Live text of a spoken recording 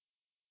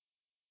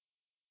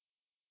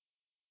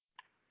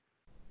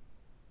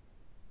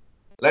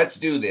Let's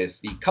do this.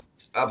 The Cult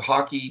of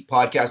Hockey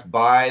podcast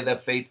by the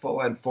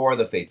faithful and for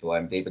the faithful.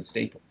 I'm David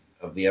Staples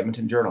of the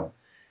Edmonton Journal,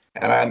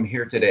 and I'm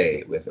here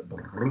today with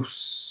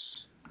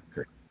Bruce.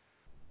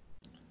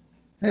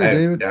 I Hey, have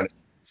David. down,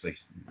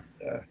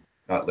 uh,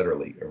 not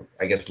literally, or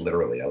I guess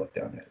literally. I look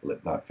down at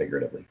it, not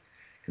figuratively,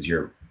 because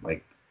you're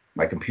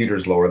my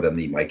computer's lower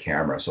than my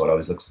camera, so it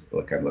always looks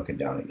like I'm looking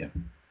down at you.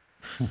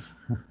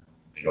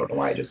 I don't know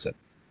why I just said.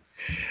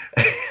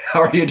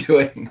 How are you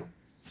doing?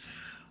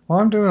 Well,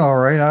 I'm doing all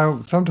right. I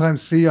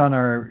sometimes see on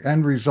our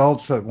end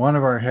results that one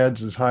of our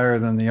heads is higher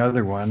than the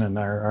other one, and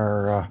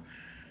our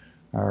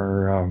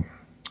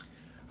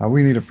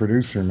we need a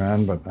producer,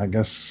 man. But I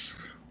guess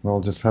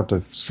we'll just have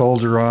to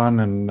soldier on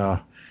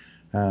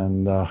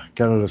and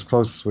get it as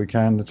close as we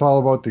can. It's all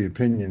about the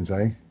opinions,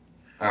 eh?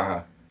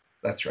 Uh-huh.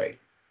 That's right.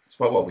 It's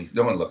what we.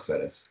 No one looks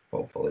at us.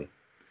 Hopefully.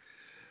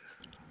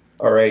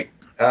 All right,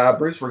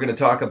 Bruce. We're going to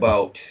talk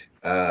about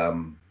a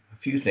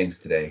few things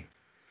today.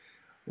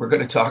 We're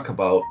going to talk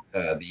about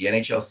the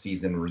NHL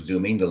season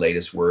resuming. The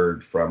latest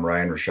word from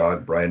Ryan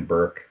Rishaug, Brian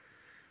Burke,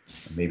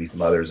 and maybe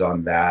some others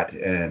on that,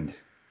 and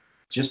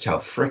just how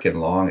frickin'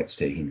 long it's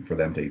taking for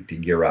them to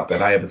gear up.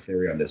 And I have a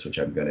theory on this, which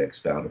I'm going to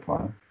expound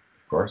upon,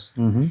 of course.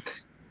 Mm-hmm.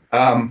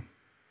 Um,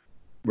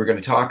 we're going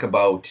to talk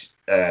about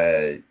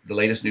the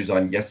latest news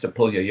on Jesse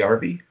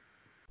Puljujärvi,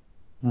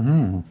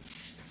 Mm-hmm.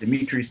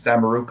 Dmitry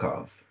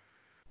Samorukov,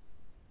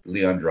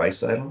 Leon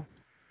Draisaitl,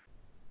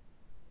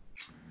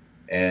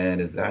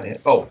 and is that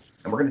it? Oh,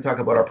 and we're going to talk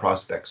about our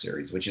prospect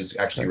series, which is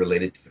actually Okay.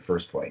 related to the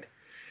first point.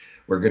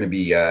 We're going to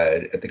be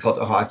at the Cult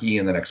of Hockey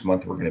in the next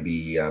month. We're going to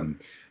be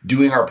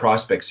doing our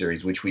prospect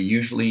series, which we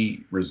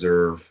usually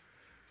reserve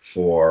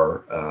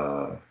for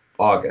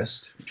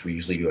August, which we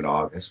usually do in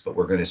August, but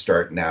we're going to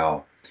start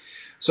now.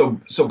 So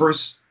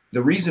Bruce,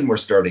 the reason we're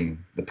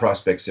starting the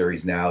prospect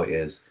series now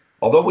is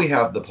although we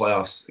have the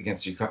playoffs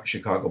against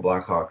Chicago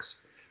Blackhawks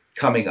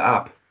coming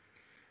up,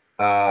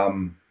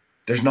 um,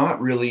 there's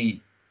not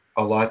really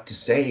a lot to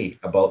say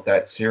about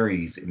that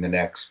series in the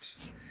next.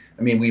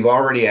 I mean, we've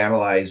already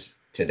analyzed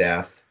to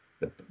death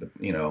the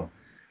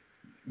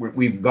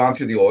we've gone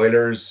through the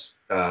Oilers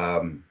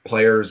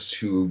players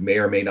who may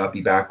or may not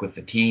be back with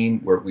the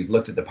team. We've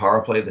looked at the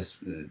power play,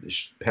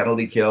 the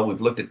penalty kill.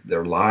 We've looked at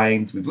their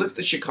lines. We've looked at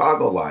the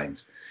Chicago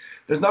lines.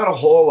 There's not a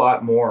whole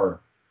lot more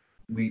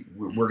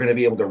we're going to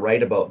be able to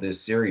write about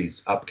this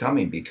series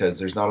upcoming because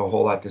there's not a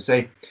whole lot to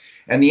say.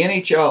 And the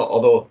NHL,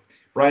 although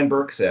Brian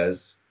Burke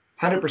says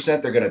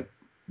 100% they're going to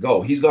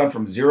go, he's gone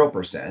from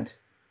 0%. I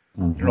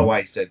don't know Mm-hmm.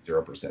 why he said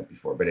 0%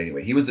 before, but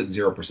anyway, he was at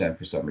 0%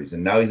 for some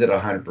reason. Now he's at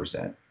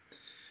 100%.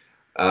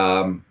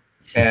 Um,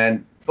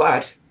 and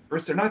but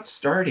first, they're not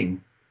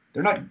starting.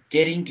 They're not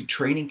getting to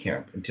training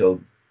camp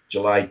until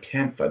July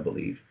 10th, I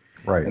believe.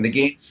 Right. And the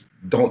games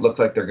don't look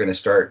like they're going to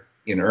start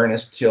in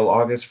earnest till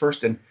August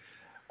 1st. And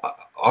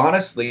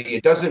honestly,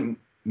 it doesn't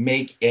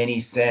make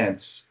any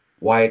sense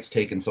why it's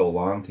taken so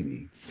long to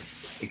me,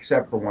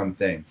 except for one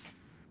thing: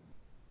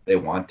 they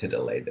want to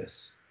delay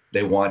this.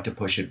 They want to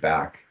push it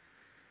back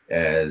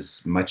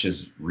as much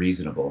as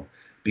reasonable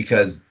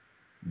because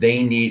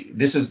they need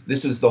this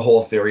is the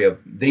whole theory of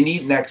they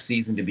need next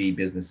season to be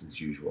business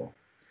as usual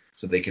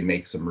so they can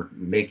make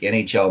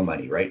NHL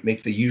money, right?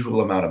 Make the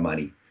usual amount of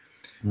money.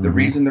 The Mm-hmm.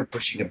 reason they're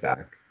pushing it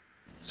back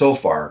so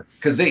far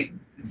because they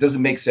it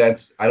doesn't make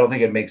sense. I don't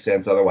think it makes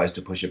sense otherwise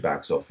to push it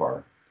back so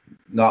far.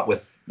 Not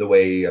with the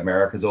way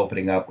America's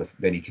opening up, with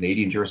many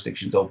Canadian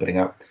jurisdictions opening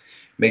up.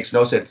 Makes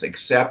no sense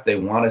except they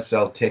want to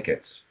sell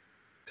tickets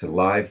to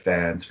live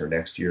fans for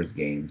next year's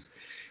games,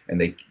 and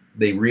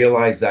they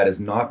realize that is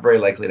not very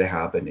likely to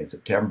happen in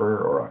September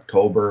or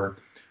October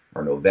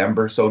or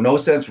November. So no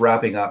sense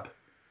wrapping up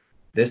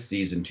this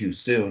season too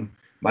soon.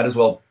 Might as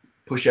well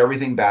push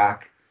everything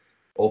back,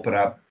 open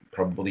up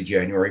probably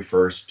January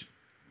 1st,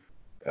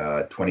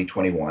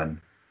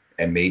 2021,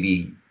 and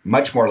maybe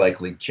much more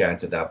likely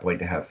chance at that point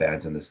to have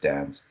fans in the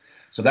stands.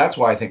 So that's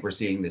why I think we're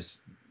seeing this.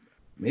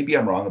 Maybe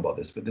I'm wrong about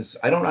this, but this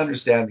I don't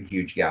understand the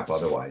huge gap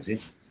otherwise.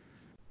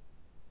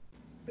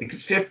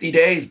 It's 50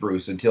 days,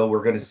 Bruce, until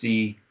we're going to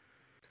see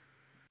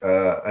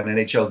an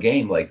NHL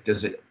game. Like,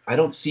 does it? I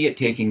don't see it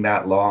taking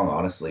that long,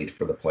 honestly,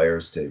 for the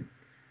players to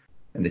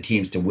and the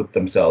teams to whip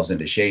themselves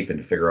into shape and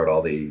to figure out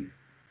all the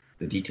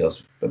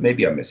details. But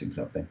maybe I'm missing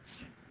something.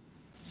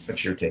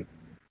 What's your take?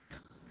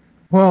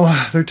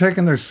 Well, they're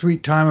taking their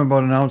sweet time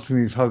about announcing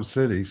these hub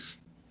cities.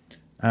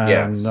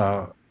 And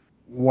Yes.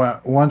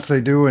 once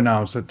they do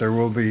announce it, there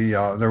will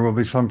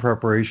be some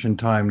preparation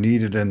time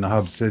needed in the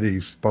hub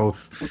cities,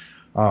 both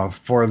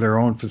for their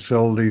own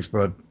facilities,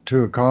 but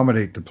to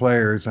accommodate the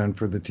players and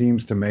for the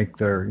teams to make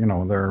their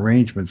their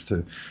arrangements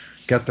to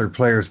get their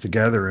players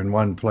together in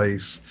one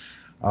place.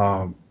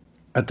 Um,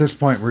 at this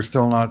point, we're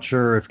still not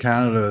sure if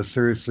Canada is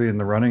seriously in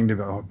the running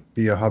to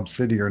be a hub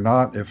city or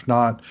not. If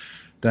not,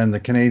 then the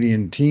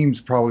Canadian teams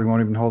probably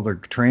won't even hold their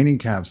training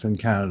camps in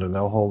Canada.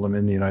 They'll hold them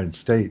in the United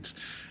States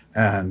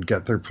and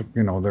get their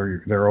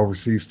their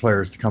overseas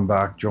players to come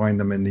back, join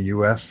them in the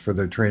U.S. for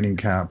their training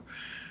camp.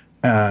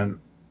 And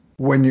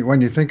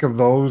when you think of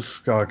those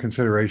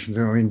considerations,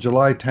 I mean,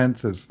 July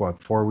 10th is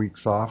what, 4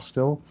 weeks off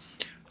still,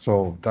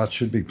 so that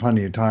should be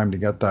plenty of time to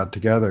get that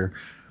together.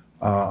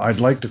 I'd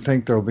like to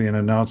think there'll be an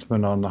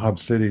announcement on the hub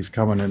cities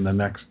coming in the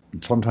next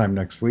sometime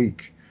next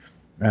week,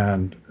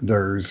 and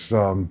there's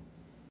uh,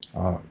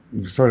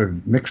 sort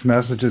of mixed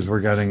messages we're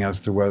getting as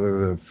to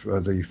whether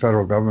the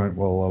federal government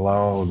will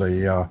allow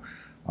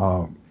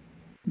uh,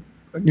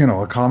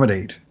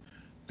 accommodate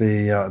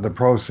the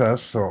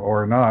process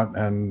or not,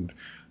 and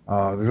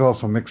there's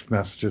also mixed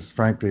messages,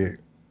 frankly,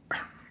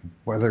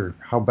 whether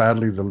how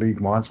badly the league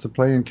wants to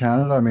play in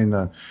Canada. I mean,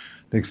 the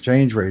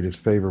exchange rate is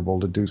favorable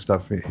to do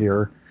stuff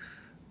here,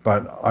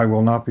 but I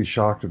will not be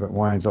shocked if it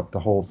winds up the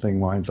whole thing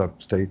winds up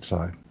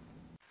stateside.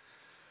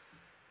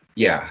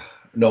 Yeah,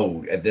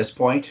 no, at this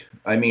point,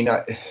 I mean,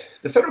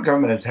 the federal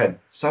government has had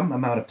some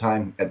amount of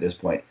time at this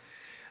point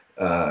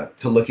to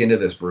look into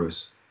this,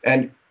 Bruce.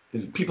 And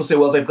people say,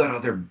 well, they've got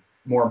other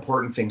more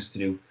important things to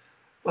do.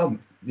 Well,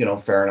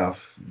 fair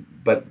enough.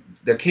 But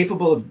they're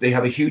capable of, they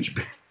have a huge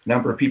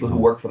number of people who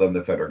work for them,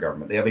 the federal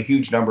government. They have a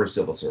huge number of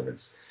civil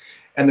servants.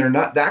 And they're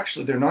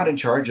not in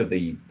charge of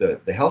the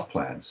health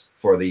plans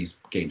for these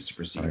games to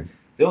proceed. Right.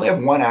 They only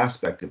have one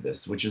aspect of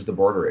this, which is the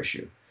border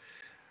issue.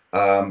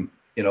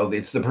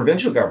 It's the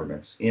provincial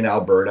governments in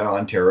Alberta,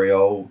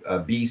 Ontario,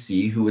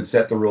 BC who would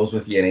set the rules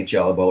with the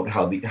NHL about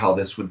how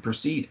this would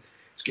proceed.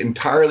 It's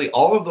entirely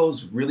all of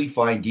those really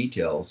fine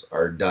details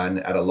are done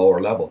at a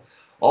lower level.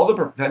 All the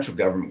provincial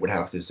government would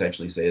have to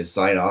essentially say is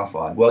sign off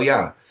on. Well,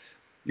 yeah,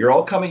 you're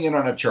all coming in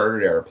on a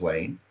chartered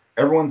airplane.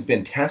 Everyone's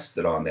been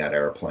tested on that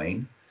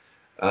airplane.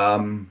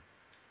 Um,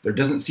 there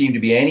doesn't seem to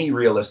be any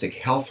realistic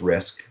health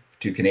risk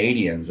to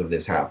Canadians of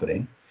this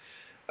happening.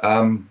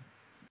 Um,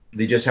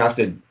 they just have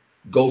to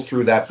go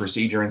through that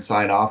procedure and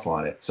sign off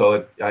on it.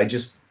 So I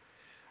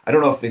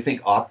don't know if they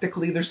think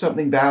optically there's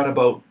something bad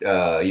about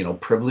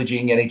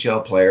privileging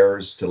NHL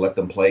players to let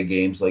them play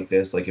games like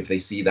this. Like if they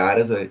see that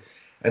as an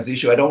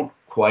issue, I don't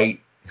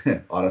quite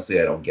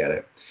honestly I don't get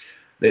it.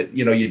 That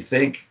you'd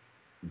think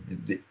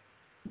th-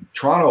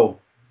 Toronto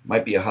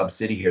might be a hub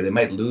city here. They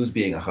might lose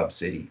being a hub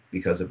city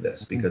because of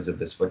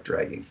this foot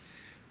dragging.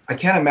 I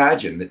can't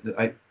imagine that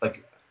I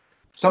like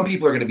some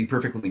people are going to be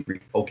perfectly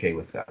okay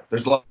with that.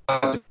 There's lots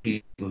of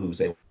people who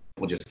say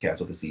we'll just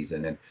cancel the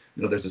season, and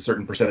there's a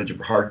certain percentage of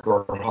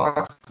hardcore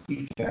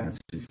hockey fans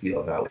who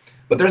feel that way.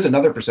 But there's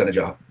another percentage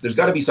of there's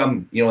got to be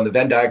some in the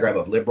Venn diagram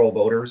of liberal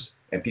voters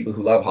and people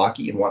who love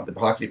hockey and want the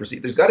hockey to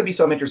proceed. There's got to be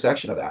some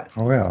intersection of that,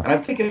 Oh yeah. and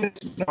I'm thinking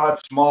it's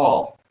not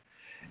small.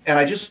 And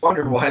I just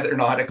wonder why they're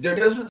not. There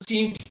doesn't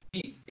seem to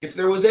be. If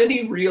there was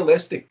any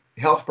realistic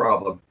health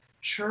problem,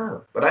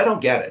 sure, but I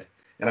don't get it,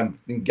 and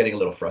I'm getting a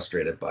little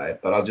frustrated by it.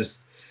 But I'll just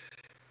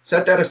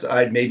set that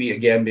aside. Maybe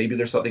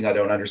there's something I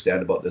don't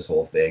understand about this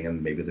whole thing,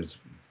 and maybe there's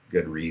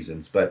good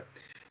reasons. But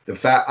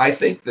I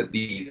think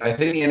the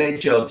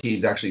NHL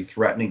teams actually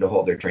threatening to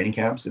hold their training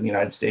camps in the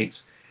United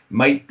States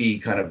might be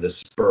kind of the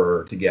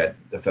spur to get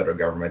the federal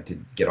government to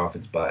get off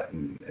its butt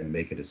and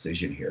make a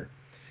decision here,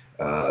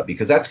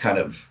 because that's kind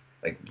of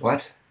like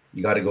what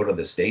you got to go to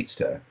the states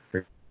to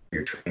for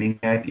your training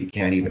camp. You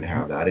can't even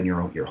have that in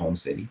your home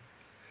city. Right.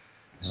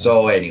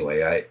 So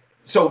anyway, I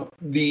so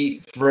the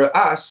for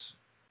us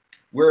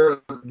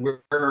we're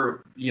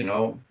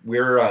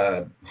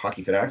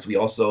hockey fanatics. We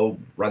also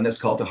run this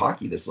cult of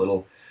hockey, this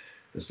little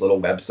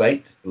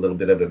website, a little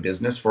bit of a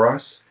business for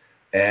us,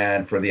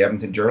 and for the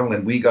Edmonton Journal.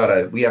 And we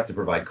have to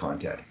provide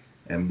content,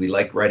 and we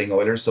like writing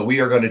Oilers, so we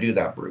are going to do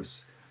that,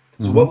 Bruce.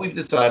 So Mm-hmm. what we've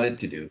decided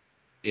to do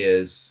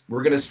is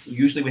we're going to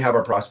usually we have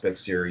our prospect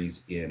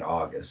series in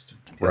August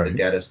at the Right.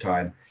 deadest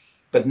time,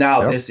 but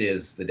now Yep. this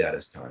is the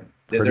deadest time.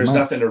 Pretty There's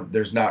much. nothing.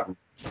 There's not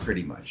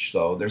pretty much.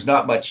 So there's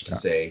not much to Yeah.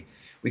 say.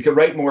 We could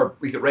write more.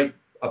 We could write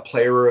a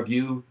player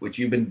review, which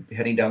you've been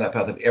heading down that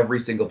path of every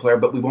single player,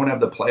 but we won't have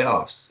the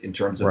playoffs in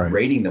terms of Right.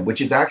 rating them, which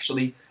is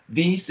actually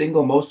the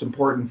single most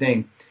important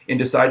thing in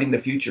deciding the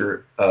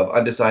future of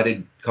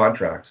undecided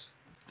contracts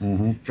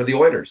Mm-hmm. for the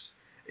Oilers.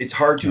 It's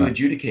hard to Yeah.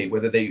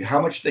 adjudicate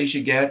how much they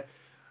should get,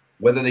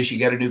 whether they should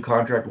get a new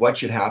contract, what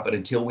should happen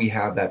until we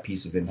have that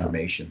piece of Yeah.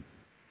 information.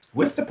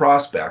 With the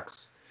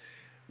prospects,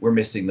 we're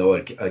missing though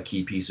a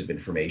key piece of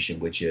information,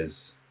 which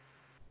is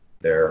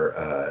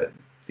their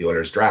the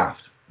Oilers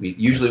draft.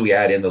 We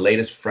add in the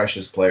latest,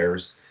 freshest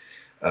players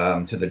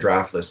to the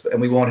draft list, and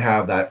we won't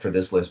have that for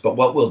this list. But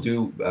what we'll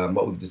do,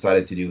 what we've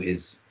decided to do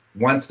is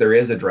once there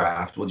is a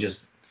draft, we'll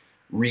just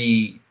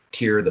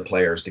re-tier the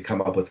players to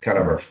come up with kind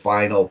of our Right.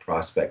 final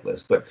prospect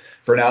list. But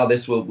for now,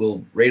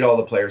 we'll rate all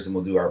the players and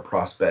we'll do our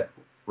prospect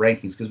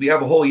rankings because we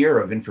have a whole year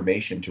of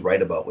information to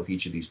write about with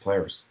each of these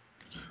players.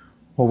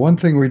 Well, one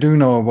thing we do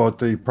know about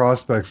the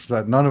prospects is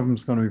that none of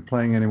them's going to be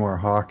playing any more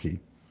hockey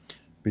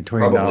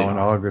between Probably now and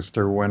not. August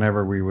or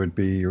whenever we would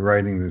be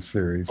writing this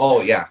series.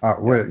 Oh yeah, yeah.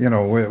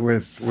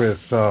 With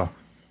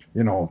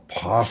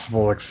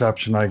possible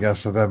exception, I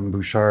guess, of Evan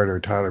Bouchard or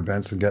Tyler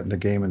Benson getting a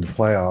game in the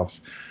playoffs.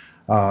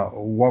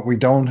 What we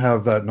don't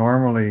have that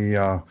normally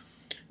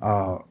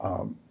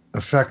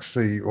affects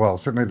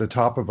certainly the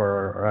top of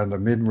our and the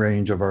mid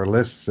range of our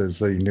lists is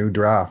the new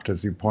draft,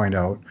 as you point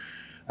out.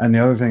 And the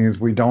other thing is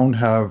we don't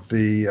have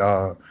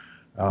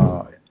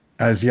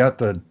as yet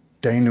the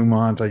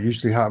denouement that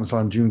usually happens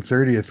on June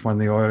 30th when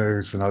the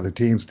Oilers and other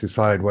teams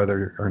decide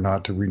whether or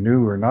not to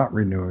renew or not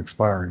renew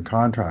expiring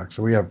contracts.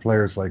 So we have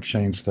players like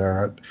Shane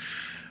Starrett,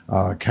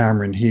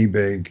 Cameron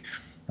Hebig,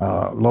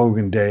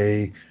 Logan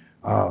Day,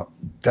 uh,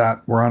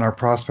 that were on our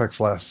prospects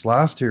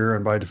last year,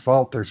 and by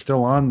default they're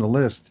still on the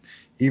list.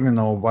 Even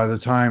though by the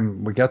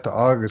time we get to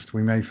August,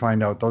 we may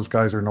find out those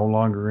guys are no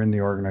longer in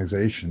the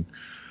organization.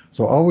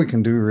 So all we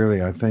can do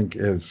really, I think,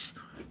 is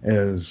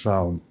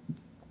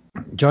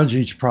judge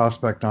each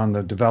prospect on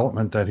the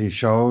development that he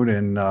showed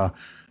in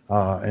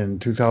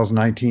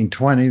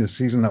 2019-20, the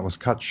season that was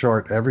cut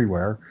short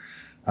everywhere.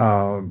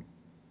 Um,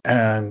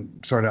 and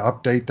sort of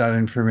update that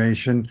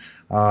information,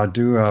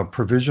 do a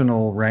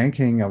provisional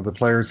ranking of the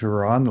players who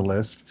are on the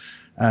list.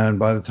 And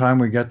by the time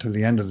we get to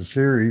the end of the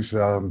series,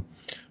 uh,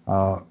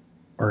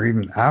 or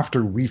even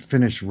after we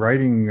finish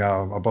writing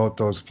about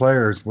those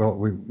players,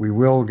 we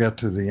will get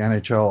to the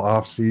NHL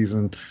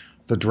offseason,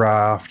 the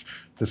draft,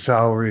 the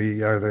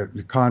salary, or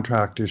the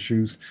contract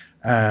issues,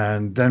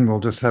 and then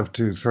we'll just have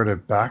to sort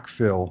of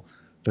backfill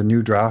the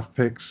new draft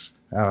picks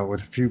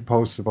with a few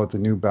posts about the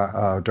new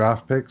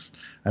draft picks,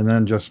 and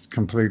then just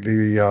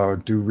completely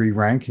do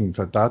re-rankings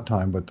at that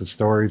time. But the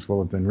stories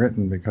will have been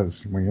written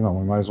because we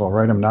might as well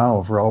write them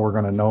now for all we're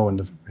going to know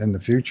in the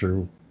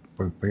future.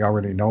 We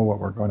already know what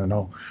we're going to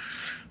know.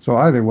 So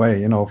either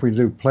way, if we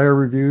do player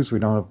reviews, we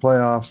don't have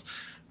playoffs.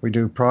 We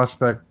do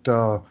prospect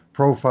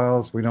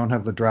profiles, we don't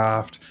have the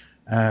draft,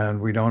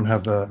 and we don't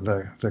have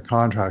the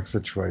contract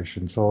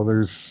situation. So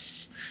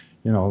there's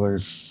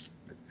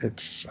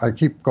it's I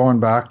keep going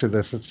back to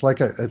this.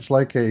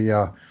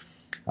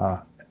 Uh,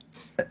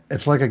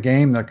 it's like a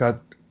game that got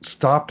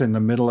stopped in the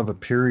middle of a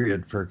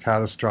period for a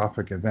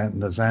catastrophic event,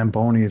 and the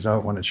Zamboni is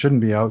out when it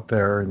shouldn't be out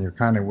there, and you're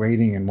kind of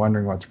waiting and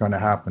wondering what's going to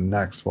happen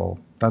next. Well,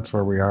 that's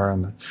where we are,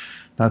 and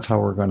that's how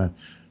we're going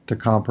to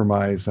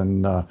compromise.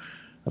 And at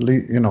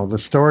least the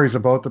stories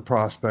about the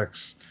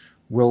prospects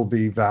will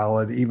be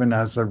valid, even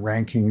as the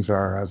rankings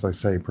are, as I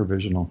say,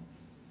 provisional.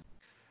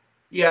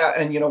 Yeah,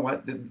 and you know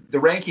what? The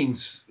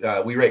rankings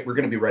we're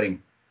going to be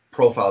writing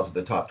profiles of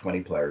the top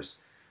 20 players.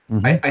 I,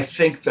 Hmm. I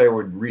think there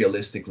would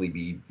realistically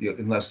be,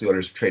 unless the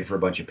Oilers trade for a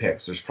bunch of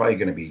picks, there's probably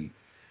going to be,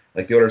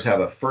 like the Oilers have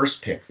a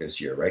first pick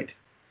this year, right?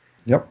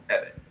 Yep.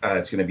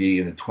 It's going to be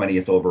in the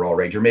 20th overall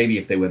range, or maybe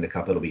if they win the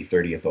cup, it'll be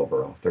 30th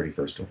overall,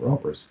 31st Hmm. overall,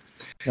 Bruce.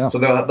 Yeah. So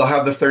they'll have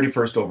the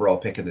 31st overall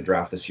pick in the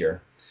draft this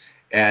year,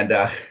 and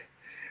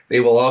they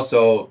don't have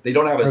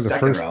a Or the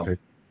second first round. pick.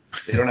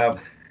 They don't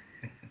have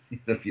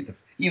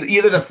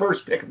either the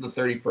first pick of the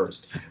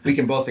 31st. We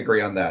can both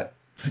agree on that.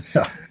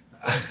 Yeah.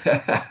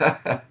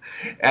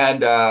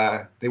 And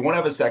they won't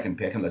have a second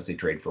pick unless they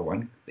trade for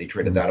one. They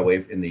traded that Hmm.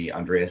 away in the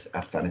Andreas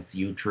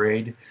Athanasiou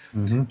trade.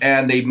 Hmm.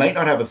 And they might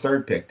not have a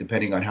third pick,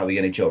 depending on how the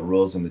NHL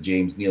rules on the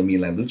James Neal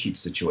Milan Lucic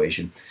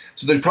situation.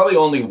 So there's probably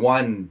only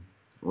one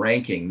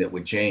ranking that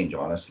would change,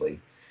 honestly,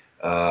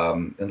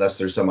 unless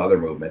there's some other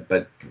movement.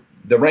 But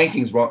the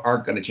rankings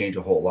aren't going to change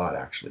a whole lot,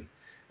 actually,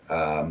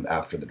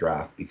 after the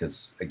draft,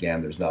 because,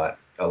 again, there's not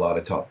a lot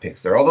of top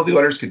picks there. Although the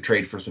Oilers could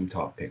trade for some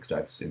top picks,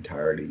 that's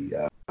entirely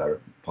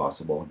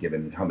possible,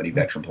 given how many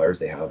veteran players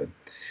they have and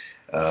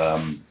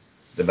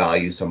the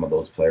value some of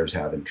those players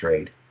have in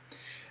trade.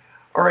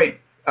 All right,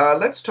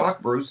 let's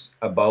talk, Bruce,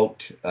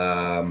 about.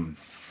 Oh,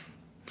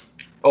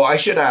 I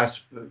should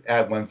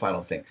add one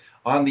final thing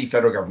on the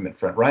federal government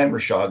front. Ryan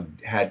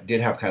Rishaug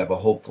did have kind of a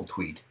hopeful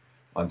tweet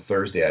on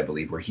Thursday, I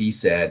believe, where he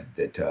said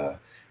that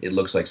it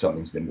looks like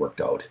something's been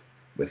worked out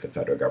with the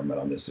federal government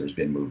on this. There's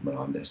been movement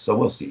on this, so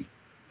we'll see.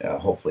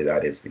 Hopefully,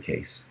 that is the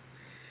case,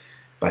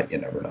 but you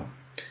never know.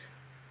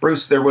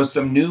 Bruce, there was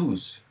some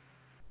news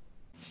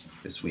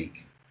this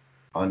week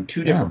on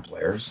two Yeah. different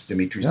players,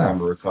 Dmitry Yeah.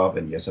 Samorukov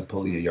and Jesse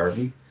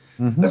Puljujärvi.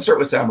 Hmm. Let's start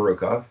with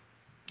Samorukov.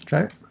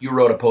 Okay. You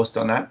wrote a post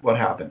on that. What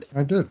happened?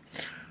 I did.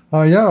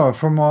 Yeah,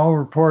 from all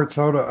reports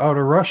out of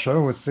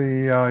Russia, with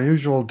the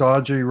usual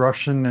dodgy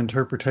Russian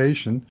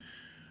interpretation,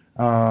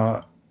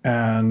 uh,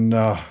 and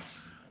uh,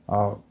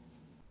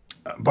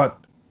 but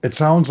it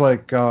sounds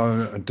like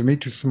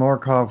Dmitry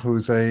Samorkov,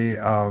 who's a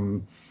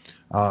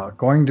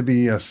going to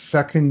be a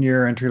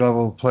second-year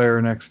entry-level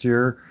player next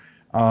year,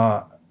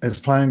 uh, is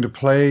planning to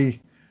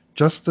play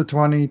just the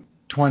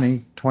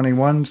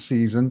 2020-21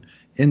 season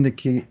in the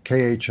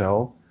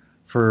KHL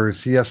for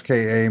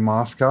CSKA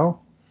Moscow,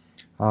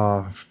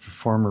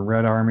 former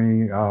Red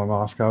Army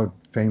Moscow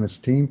famous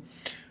team.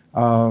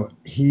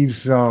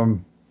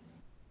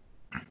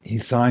 He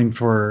signed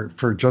for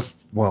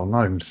just, well,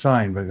 not even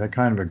signed, but they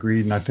kind of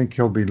agreed, and I think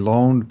he'll be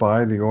loaned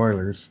by the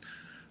Oilers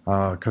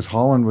because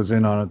Holland was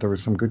in on it. There were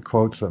some good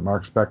quotes that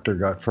Mark Spector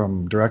got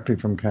from directly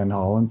from Ken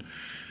Holland,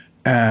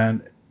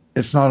 and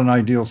it's not an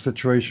ideal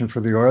situation for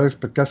the Oilers.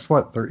 But guess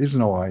what? There is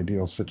no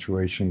ideal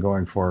situation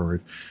going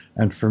forward.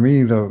 And for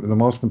me, the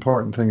most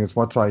important thing is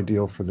what's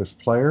ideal for this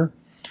player,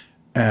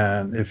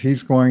 and if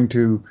he's going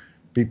to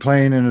be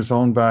playing in his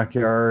own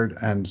backyard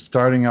and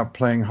starting up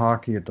playing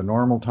hockey at the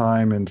normal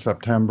time in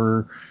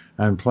September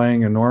and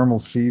playing a normal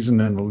season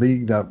in a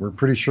league that we're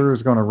pretty sure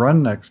is going to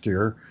run next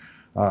year.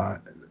 Uh,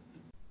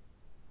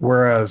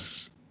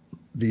 Whereas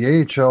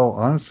the AHL,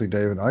 honestly,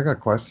 David, I got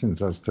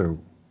questions as to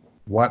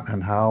what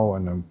and how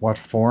and in what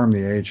form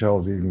the AHL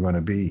is even going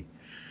to be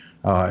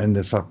in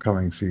this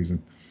upcoming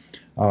season.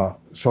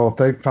 So if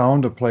they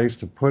found a place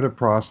to put a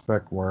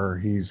prospect where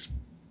he's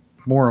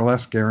more or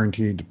less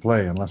guaranteed to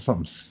play, unless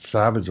something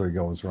savagely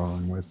goes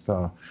wrong with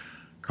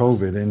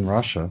COVID in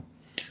Russia,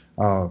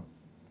 uh,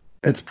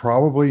 it's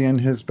probably in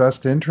his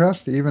best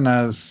interest, even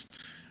as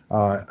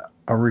uh,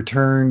 a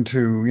return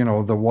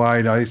to the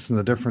wide ice and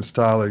the different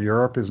style of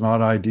Europe is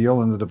not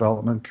ideal in the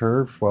development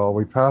curve. Well,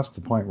 we passed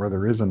the point where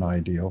there is an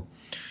ideal,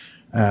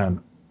 and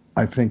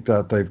I think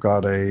that they've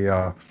got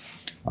a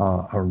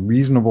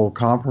reasonable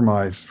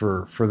compromise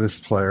for this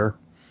player.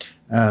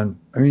 And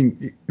I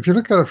mean, if you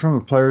look at it from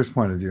a player's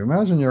point of view,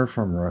 imagine you're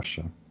from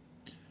Russia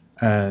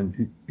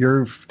and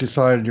you've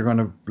decided you're going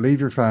to leave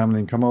your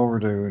family and come over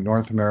to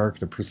North America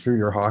to pursue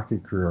your hockey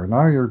career.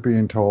 Now you're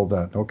being told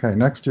that, okay,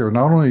 next year,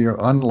 not only you're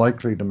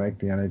unlikely to make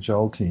the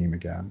NHL team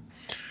again,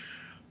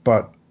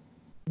 but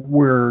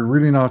we're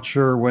really not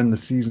sure when the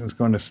season's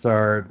going to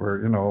start. We're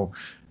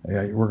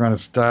going to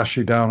stash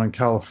you down in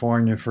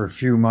California for a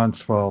few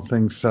months while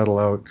things settle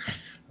out.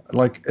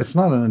 Like, it's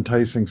not an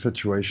enticing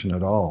situation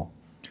at all.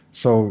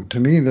 So to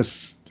me,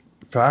 this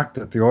fact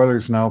that the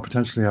Oilers now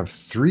potentially have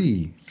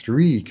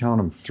count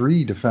them,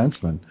 three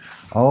defensemen,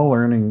 all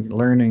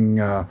learning,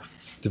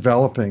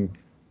 developing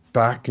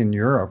back in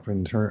Europe.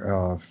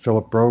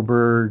 Philip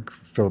Broberg,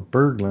 Philip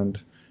Berglund,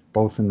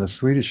 both in the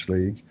Swedish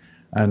league,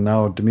 and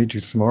now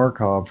Dmitry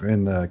Samorukov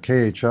in the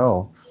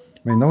KHL.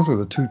 I mean, those are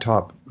the two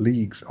top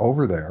leagues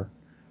over there,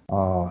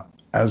 uh,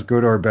 as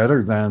good or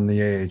better than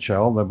the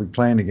AHL. They'll be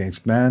playing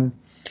against men.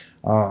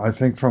 I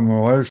think from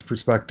a Oilers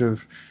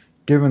perspective,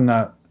 given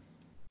that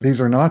these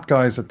are not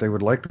guys that they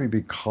would likely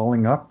be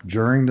calling up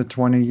during the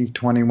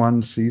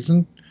 2021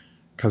 season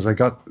because they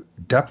got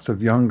depth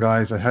of young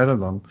guys ahead of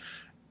them.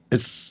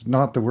 It's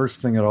not the worst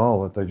thing at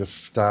all that they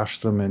just stash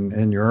them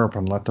in Europe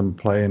and let them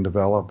play and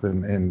develop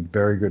in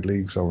very good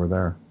leagues over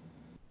there.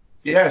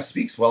 Yeah, it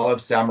speaks well of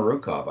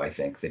Samarukov. I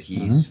think that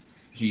Hmm.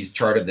 he's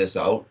charted this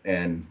out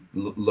and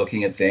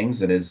looking at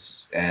things and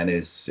is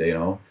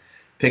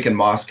picking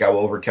Moscow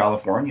over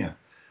California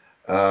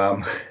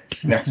um,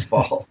 next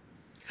fall.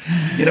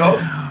 You know,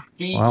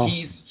 he Well,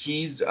 he's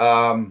he's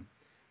um,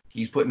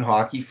 he's putting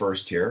hockey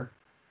first here,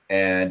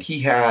 and he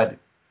had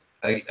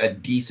a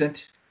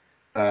decent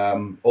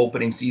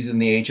opening season in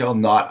the AHL,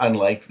 not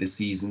unlike the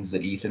seasons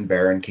that Ethan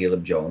Bear and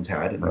Caleb Jones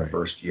had in their right,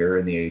 first year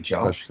in the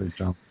AHL. especially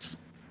Jones.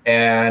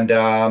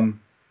 And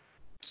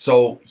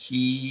so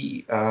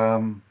he's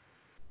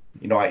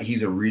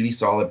a really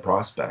solid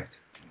prospect,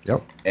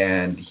 Yep.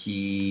 and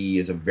he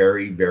is a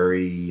very,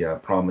 very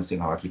promising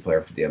hockey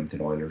player for the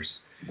Edmonton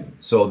Oilers.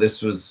 So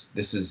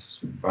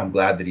I'm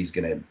glad that he's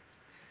going to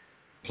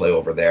play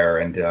over there.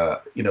 And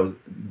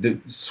the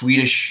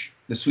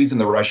Swedes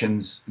and the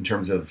Russians, in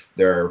terms of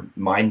their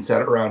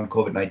mindset around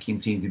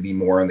COVID-19, seem to be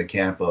more in the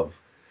camp of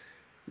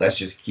let's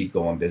just keep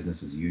going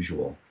business as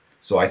usual.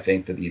 So I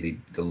think that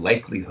the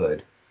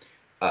likelihood,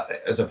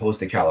 as opposed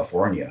to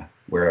California,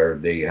 where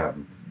they have,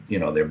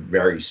 they're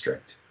very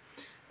strict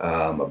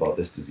about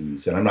this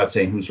disease. And I'm not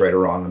saying who's right or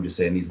wrong. I'm just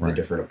saying these are the Right.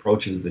 different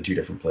approaches of the two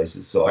different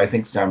places. So I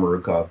think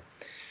Samarukov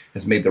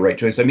has made the right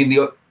choice. I mean,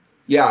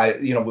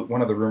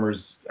 one of the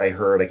rumors I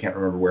heard, I can't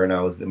remember where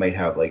now, is they might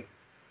have like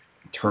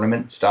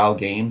tournament style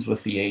games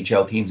with the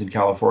AHL teams in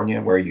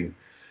California where you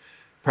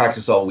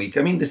practice all week.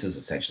 I mean, this is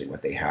essentially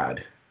what they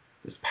had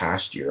this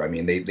past year. I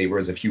mean, they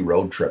was a few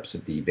road trips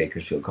that the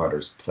Bakersfield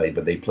Condors played,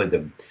 but they played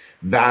the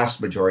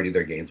vast majority of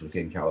their games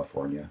within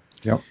California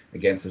Yep.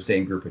 against the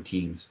same group of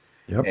teams.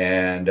 Yep.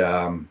 And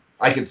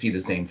I could see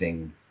the same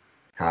thing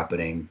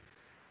happening.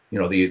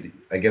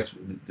 I guess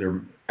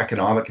their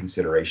economic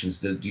considerations.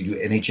 Do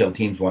NHL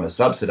teams want to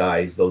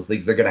subsidize those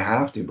leagues? They're going to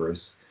have to,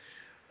 Bruce,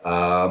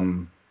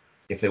 um,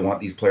 if they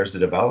want these players to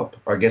develop.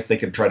 Or I guess they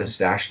could try to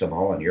stash them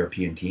all on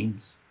European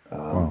teams.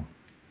 Well,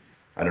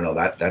 I don't know.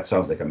 That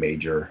sounds like a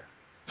major.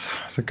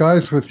 the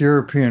guys with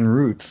European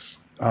roots,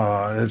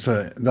 that's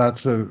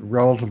a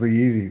relatively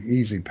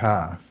easy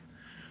path.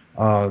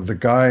 The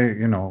guy,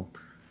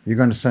 you're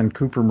going to send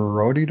Cooper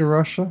Marody to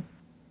Russia?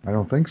 I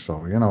don't think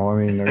so. I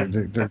mean,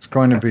 there's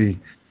going to be,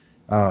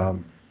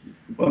 um,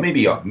 Well,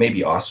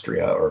 maybe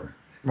Austria or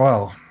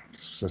well,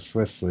 it's a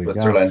Swiss league. Yeah.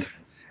 Switzerland.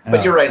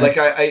 But you're Yeah. right.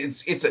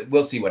 Like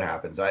we'll see what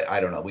happens. I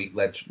don't know.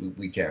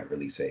 We can't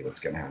really say what's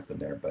going to happen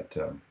there. But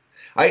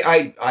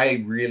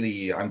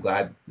I'm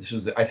glad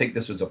I think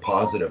this was a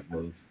positive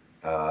move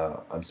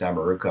on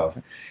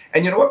Samarukov.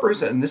 And you know what,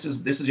 Bruce? And this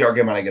is the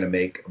argument I'm going to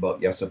make about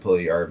Jesse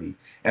Puljujärvi.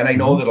 And I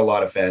know Hmm. that a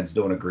lot of fans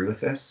don't agree with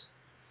this,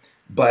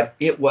 but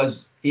it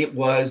was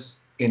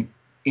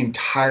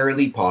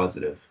entirely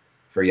positive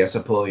for Jesse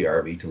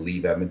Puljujärvi to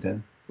leave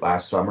Edmonton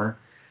last summer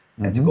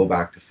and to Hmm. go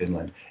back to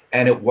Finland.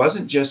 And it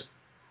wasn't just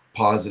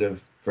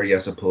positive for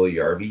Jesse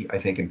Puljujärvi. I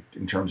think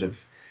in terms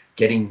of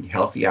getting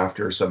healthy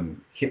after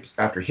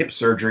hip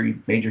surgery,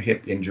 major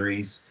hip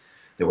injuries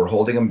that were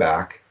holding him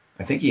back.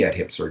 I think he had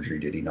hip surgery,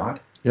 did he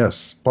not?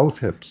 Yes, both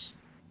hips.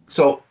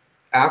 So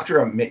after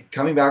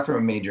coming back from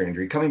a major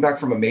injury, coming back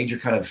from a major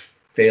kind of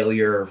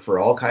failure for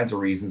all kinds of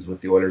reasons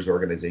with the Oilers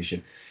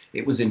organization,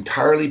 it was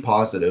entirely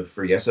positive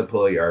for Jesse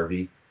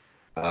Puljujärvi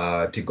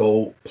to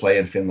go play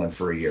in Finland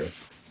for a year.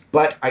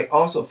 But I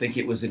also think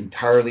it was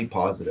entirely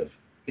positive,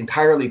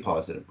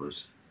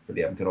 Bruce, for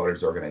the Edmonton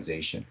Oilers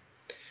organization.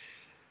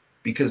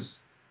 Because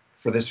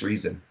for this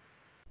reason,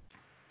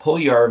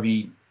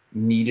 Puljujärvi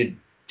needed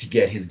to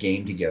get his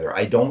game together.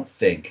 I don't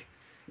think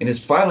in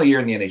his final year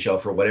in the NHL,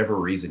 for whatever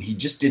reason, he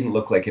just didn't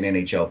look like an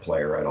NHL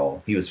player at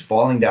all. He was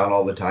falling down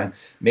all the time,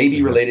 maybe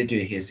Yeah. related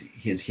to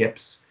his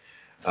hips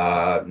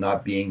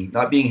not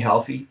being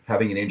healthy,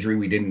 having an injury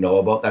we didn't know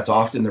about. That's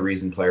often the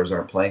reason players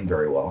aren't playing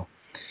very well.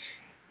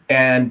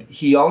 And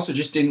he also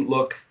just didn't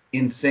look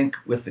in sync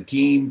with the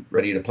team,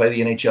 ready to play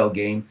the NHL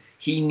game.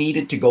 He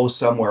needed to go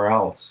somewhere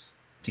else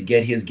to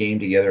get his game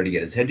together, to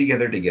get his head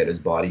together, to get his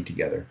body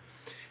together.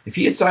 If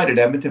he had signed at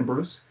Edmonton,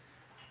 Bruce,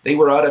 they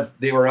were out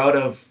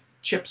of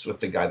chips with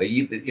the guy.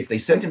 If they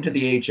sent him to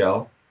the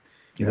AHL,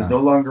 he was Yeah. no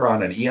longer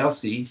on an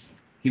ELC.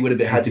 He would have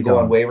He'd had to be go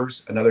on gone.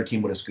 waivers. Another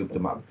team would have scooped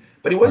him up.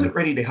 But he Right. wasn't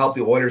ready to help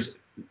the Oilers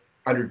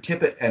under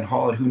Tippett and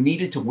Holland, who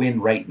needed to win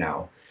right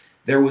now.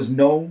 There was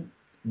no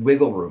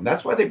wiggle room.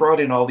 That's why they brought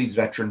in all these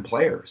veteran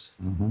players.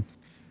 Hmm.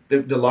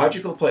 The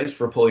logical place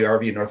for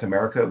Puljujärvi in North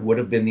America would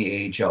have been the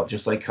AHL,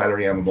 just like Kyler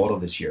Yamamoto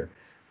this year.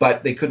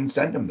 But they couldn't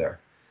send him there.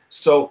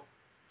 So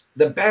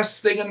the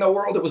best thing in the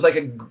world, it was like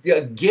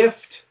a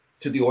gift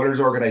to the Oilers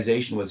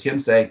organization, was him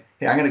saying,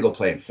 "Hey, I'm going to go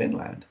play in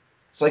Finland."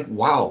 It's like,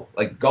 wow,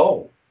 like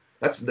go.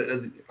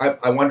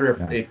 I wonder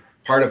Yeah. if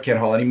part of Ken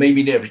Holland, he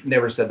maybe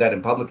never said that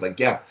in public, like,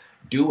 yeah,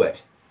 do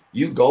it.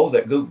 You go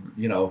there,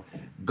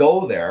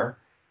 go there.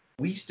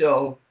 We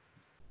still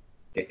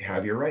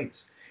have your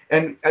rights.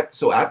 And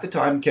so at the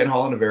time, Ken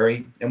Holland,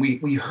 and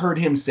we heard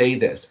him say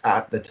this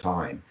at the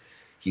time.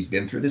 He's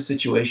been through this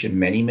situation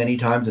many, many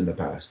times in the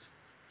past.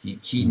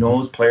 He Hmm.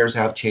 knows players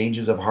have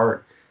changes of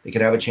heart. They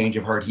can have a change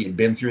of heart. He had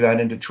been through that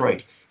in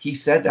Detroit. He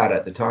said that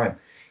at the time.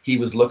 He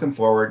was looking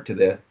forward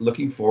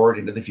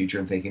into the future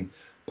and thinking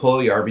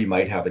Puljujärvi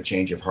might have a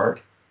change of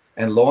heart.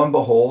 And lo and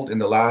behold, in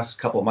the last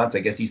couple of months, I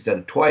guess he said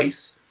it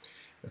twice,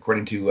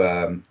 according to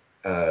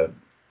uh,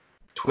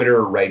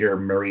 Twitter writer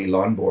Murray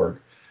Lonborg,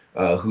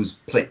 who's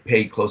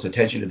paid close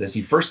attention to this.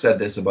 He first said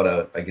this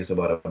about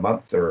a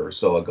month or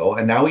so ago,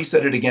 and now he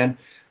said it again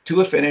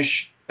to a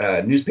Finnish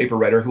newspaper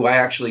writer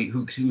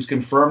who's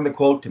confirmed the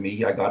quote to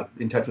me. I got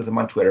in touch with him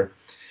on Twitter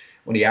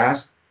when he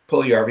asked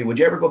Puljujärvi, "Would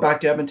you ever go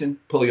back to Edmonton?"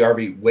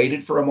 Puljujärvi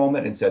waited for a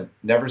moment and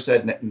never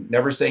say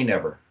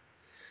never."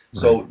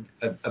 Right. So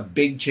a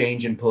big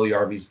change in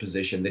Puljujärvi's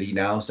position that he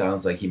now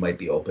sounds like he might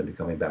be open to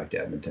coming back to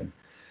Edmonton.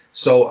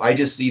 So I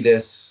just see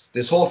this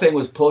whole thing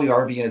was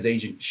Puljujärvi and his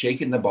agent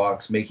shaking the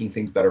box, making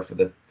things better for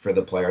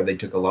the player. They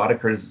took a lot of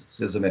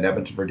criticism in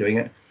Edmonton for doing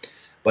it,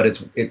 but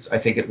it's I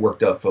think it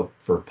worked out for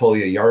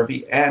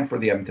Puljujärvi and for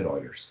the Edmonton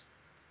Oilers.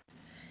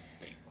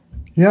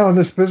 Yeah,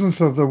 this business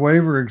of the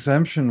waiver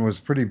exemption was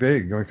pretty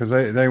big because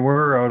they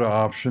were out of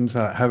options,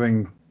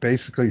 having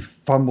basically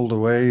fumbled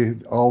away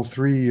all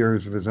 3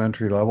 years of his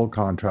entry level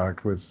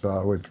contract with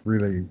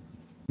really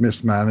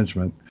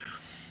mismanagement.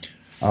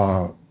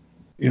 Uh,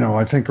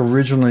 I think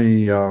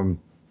originally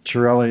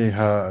Chiarelli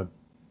had.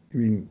 I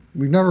mean,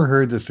 we've never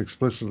heard this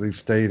explicitly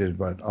stated,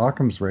 but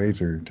Occam's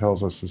razor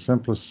tells us the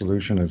simplest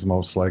solution is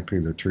most likely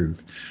the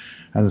truth.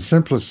 And the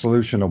simplest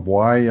solution of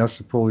why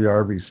Jesse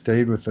Puljujärvi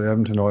stayed with the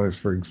Edmonton Oilers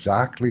for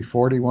exactly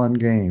 41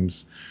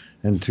 games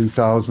in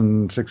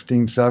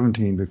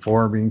 2016-17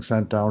 before being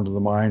sent down to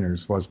the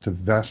minors was to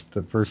vest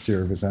the first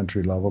year of his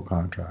entry level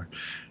contract.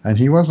 And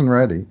he wasn't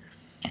ready.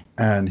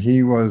 And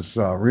he was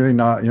really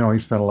not, he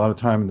spent a lot of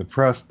time in the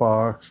press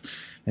box.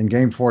 In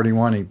game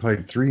 41, he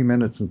played 3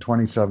 minutes and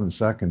 27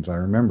 seconds. I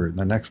remember it.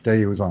 The next day,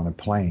 he was on a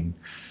plane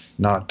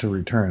not to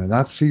return. And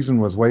that season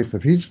was wasted.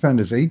 If he'd spent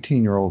his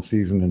 18-year-old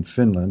season in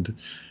Finland,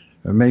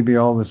 maybe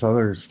all this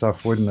other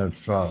stuff wouldn't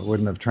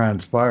have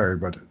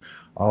transpired. But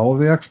all of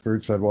the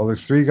experts said, well,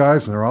 there's three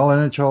guys and they're all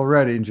NHL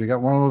ready, and you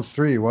got one of those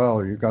three.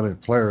 Well, you got a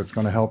player that's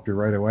going to help you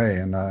right away,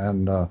 and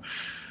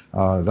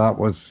that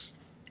was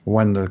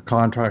when the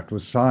contract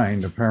was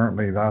signed.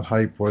 Apparently, that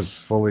hype was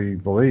fully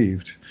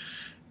believed,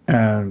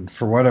 and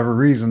for whatever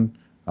reason,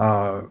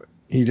 uh,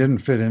 he didn't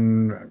fit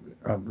in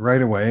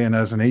right away. And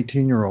as an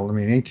 18-year-old, I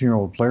mean,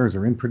 18-year-old players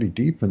are in pretty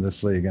deep in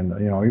this league, and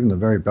even the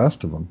very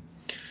best of them.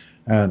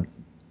 And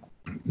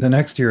the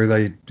next year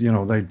they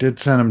did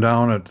send him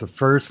down at the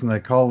first, and they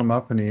called him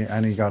up, and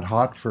he got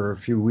hot for a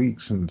few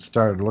weeks and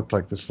started looked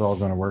like this is all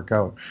going to work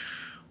out.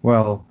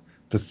 Well,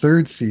 the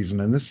third season,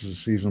 and this is a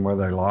season where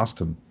they lost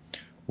him,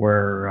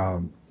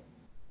 where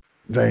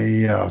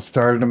they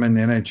started him in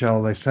the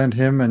NHL. They sent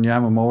him and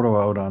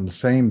Yamamoto out on the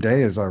same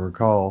day, as I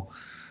recall,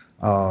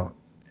 uh,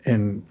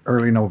 in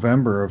early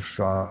November of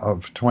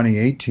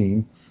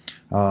 2018.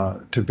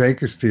 to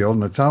Bakersfield,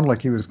 and it sounded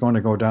like he was going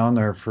to go down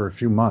there for a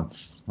few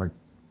months, like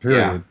Yeah.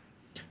 period.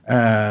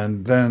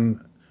 And then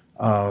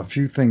a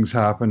few things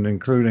happened,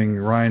 including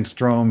Ryan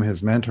Strome,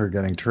 his mentor,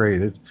 getting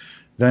traded.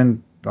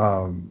 Then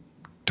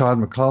Todd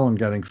McClellan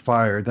getting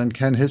fired. Then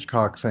Ken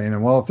Hitchcock saying,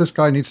 well, if this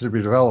guy needs to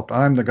be developed,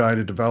 I'm the guy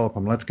to develop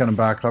him. Let's get him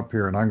back up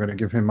here, and I'm going to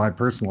give him my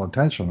personal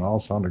attention. It all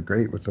sounded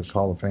great with this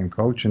Hall of Fame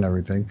coach and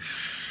everything.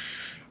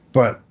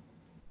 But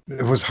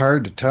it was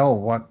hard to tell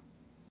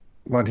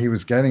what he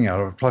was getting out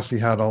of it. Plus, he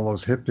had all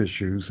those hip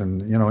issues,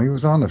 and he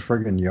was on a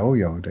friggin'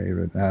 yo-yo,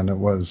 David, and it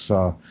was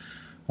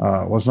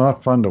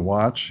not fun to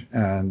watch,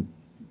 and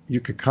you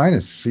could kind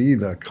of see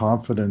the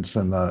confidence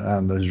and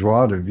the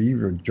joie de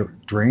vivre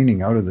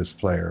draining out of this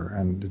player,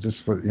 and it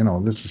just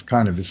this is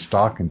kind of his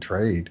stock and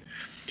trade.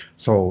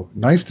 So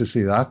nice to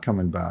see that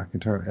coming back.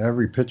 In terms,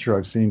 every picture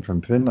I've seen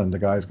from Finland, the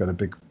guy's got a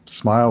big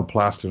smile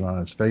plastered on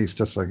his face,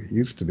 just like it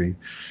used to be.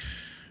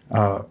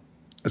 Uh,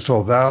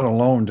 so that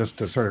alone, just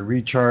to sort of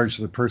recharge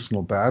the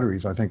personal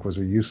batteries, I think was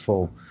a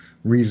useful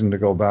reason to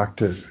go back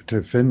to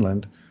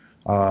Finland.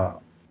 Uh,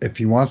 if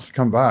he wants to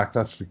come back,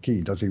 that's the key.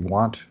 Does he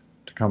want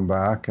to come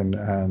back, and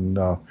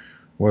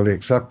will he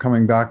accept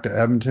coming back to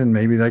Edmonton?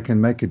 Maybe they can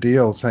make a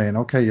deal saying,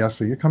 okay, yes,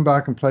 so you come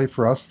back and play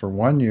for us for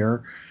 1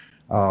 year.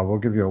 We'll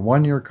give you a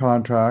 1 year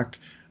contract.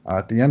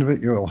 At the end of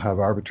it, you'll have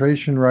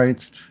arbitration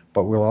rights,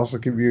 but we'll also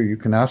give you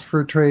can ask for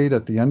a trade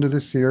at the end of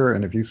this year.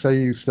 And if you say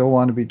you still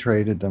want to be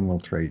traded, then we'll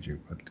trade you.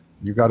 But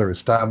you got to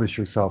establish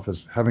yourself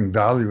as having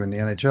value in the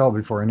NHL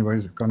before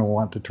anybody's going to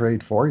want to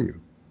trade for you.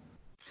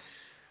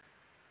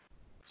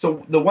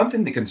 So the one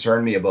thing that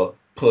concerned me about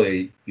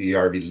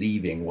Puljujarvi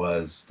leaving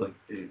was like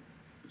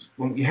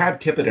when we had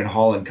Tippett and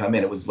Holland come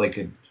in, it was like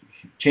a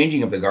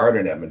changing of the guard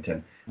in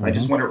Edmonton. I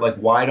just Mm-hmm. wondered, like,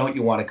 why don't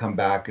you want to come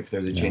back if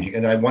there's a Yeah. changing?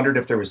 And I wondered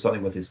if there was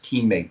something with his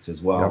teammates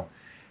as well. Yep.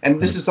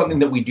 And this is something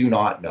 100%. that we do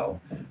not know.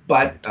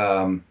 But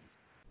Right.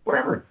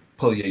 wherever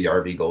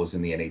Puljujarvi goes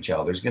in the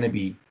NHL, he's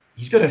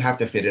going to have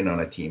to fit in on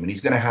a team, and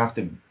he's going to have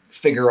to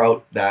figure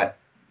out that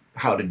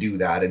how to do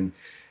that, and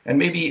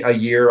maybe a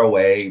year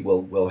away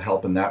will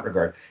help in that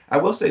regard. I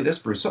will say this,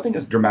 Bruce, something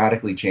has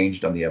dramatically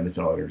changed on the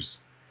Edmonton Oilers.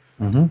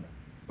 Mm-hmm.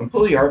 When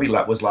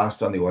Puljujarvi was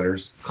last on the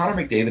Oilers,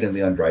 Connor McDavid and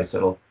Leon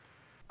Draisaitl,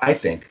 I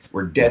think,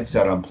 were dead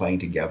set on playing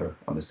together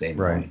on the same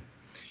Right. line.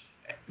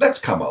 That's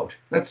come out.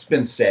 That's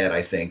been said,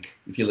 I think,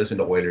 if you listen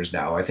to Oilers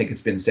Now. I think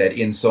it's been said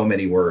in so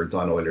many words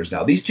on Oilers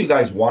Now. These two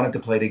guys wanted to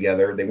play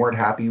together. They weren't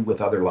happy with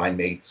other line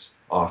mates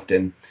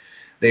often.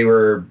 They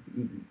were,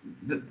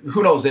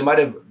 who knows, they might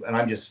have, and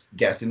I'm just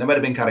guessing, they might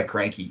have been kind of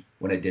cranky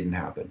when it didn't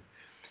happen.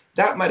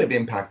 That might have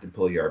impacted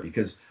Puljujarvi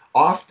because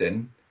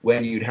often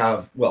when you'd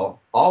have,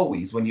 well,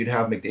 always when you'd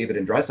have McDavid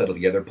and Draisaitl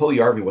together,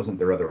 Puljujarvi wasn't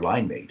their other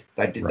line mate.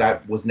 Right.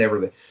 That was never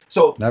the.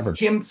 So Never.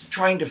 him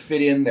trying to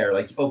fit in there,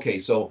 like, okay,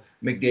 so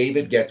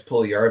McDavid gets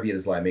Puljujarvi as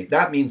his line mate.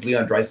 That means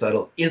Leon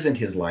Draisaitl isn't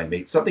his line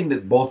mate. Something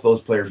that both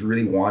those players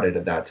really wanted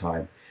at that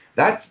time.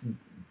 That's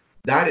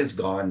that is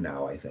gone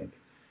now. I think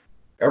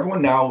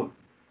everyone now,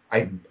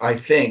 I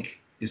think,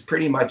 is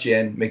pretty much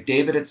in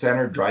McDavid at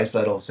center,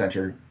 Draisaitl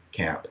center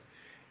camp,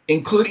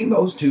 including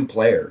those two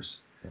players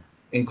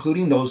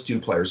including those two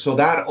players. So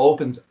that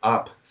opens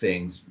up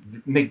things.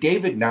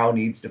 McDavid now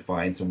needs to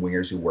find some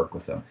wingers who work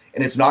with him,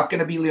 and it's not going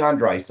to be Leon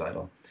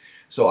Draisaitl.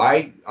 So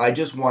I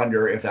just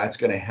wonder if that's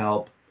going to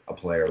help a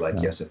player like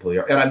Yeah. Jesse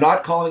Puljujarvi. And I'm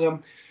not calling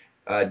him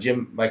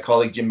Jim. My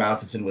colleague Jim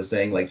Matheson was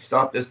saying, like,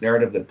 stop this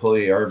narrative that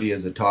Puljujarvi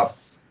is a top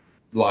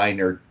line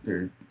or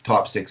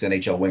top six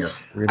NHL winger.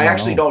 We I don't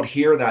actually know. don't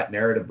hear that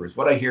narrative, Bruce.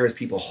 What I hear is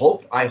people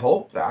hope. I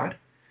hope that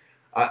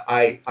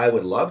I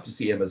would love to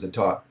see him as a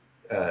top,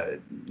 uh,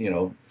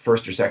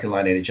 first or second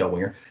line NHL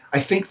winger. I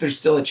think there's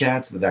still a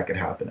chance that that could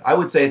happen. I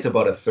would say it's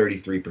about a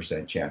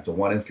 33% chance, a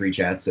 1 in 3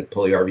 chance that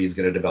Puljujarvi is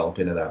going to develop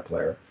into that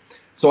player.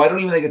 So I don't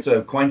even think it's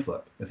a coin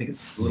flip. I think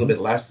it's a little Mm-hmm.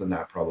 bit less than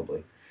that,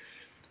 probably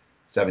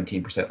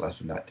 17% less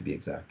than that to be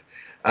exact.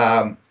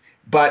 Um,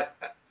 but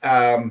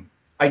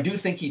I do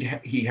think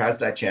he has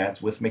that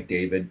chance with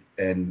McDavid,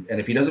 and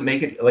if he doesn't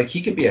make it, like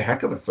he could be a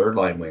heck of a third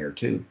line winger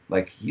too.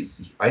 Like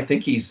I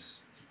think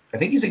he's a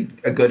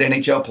good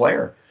NHL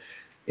player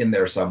in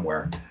there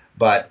somewhere.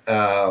 But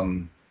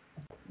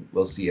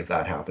we'll see if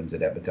that happens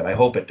at Edmonton. I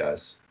hope it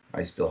does.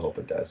 I still hope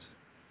it does.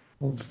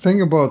 Well, the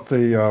thing about the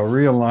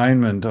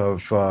realignment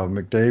of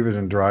McDavid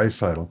and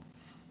Draisaitl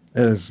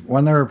is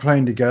when they were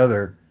playing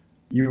together,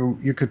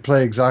 you could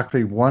play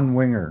exactly one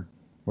winger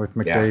with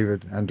Yeah,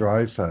 McDavid and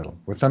Draisaitl.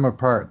 With them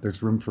apart,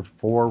 there's room for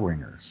four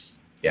wingers.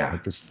 yeah.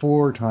 Like there's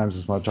four times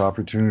as much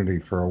opportunity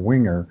for a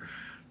winger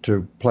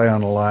to play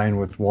on a line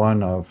with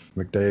one of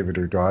McDavid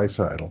or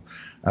Draisaitl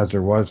as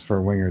there was for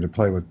a winger to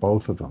play with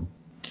both of them.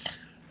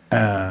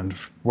 And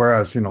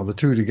whereas, the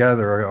two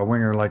together, a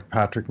winger like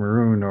Patrick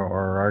Maroon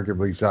or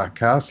arguably Zach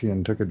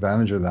Cassian took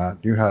advantage of that.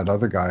 You had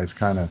other guys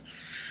kind of,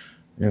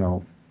 you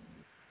know,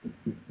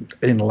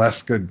 in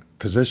less good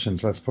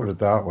positions, let's put it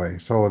that way.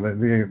 So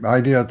the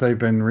idea that they've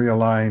been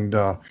realigned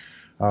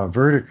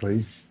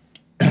vertically,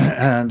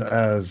 and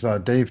as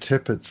Dave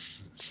Tippett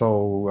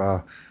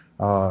so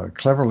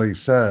cleverly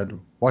said,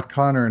 what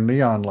Connor and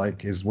Leon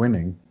like is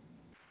winning.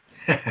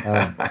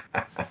 And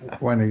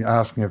when he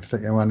asked me if they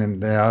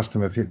asked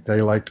him if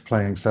they liked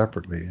playing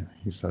separately,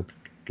 he said,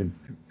 "In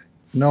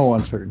no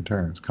uncertain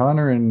terms,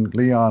 Connor and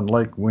Leon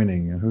like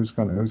winning, and who's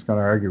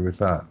gonna argue with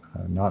that?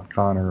 Not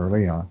Connor or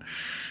Leon."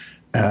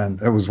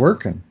 And it was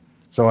working.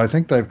 So I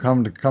think they've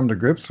come to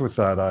grips with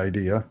that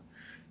idea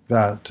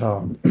that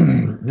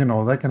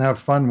they can have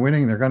fun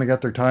winning. They're going to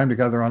get their time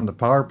together on the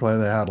power play.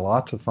 They had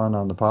lots of fun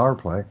on the power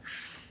play.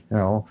 You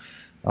know,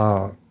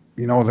 uh,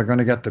 they're going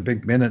to get the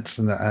big minutes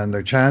and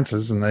their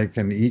chances, and they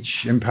can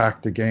each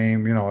impact the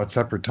game. At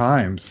separate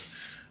times.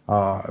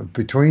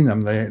 Between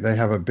them, they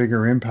have a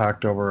bigger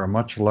impact over a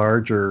much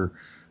larger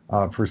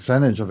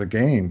percentage of the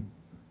game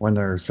when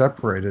they're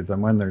separated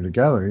than when they're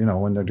together.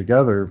 When they're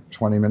together,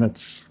 20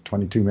 minutes,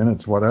 22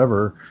 minutes,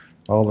 whatever,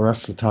 all the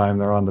rest of the time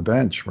they're on the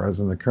bench. Whereas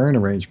in the current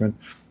arrangement,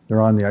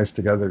 they're on the ice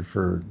together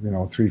for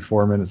 3,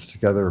 4 minutes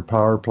together,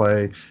 power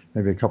play,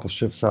 maybe a couple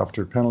shifts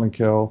after penalty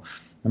kill,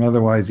 and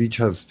otherwise each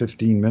has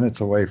 15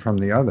 minutes away from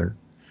the other.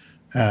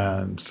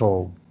 And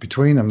so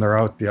between them, they're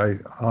on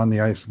the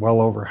ice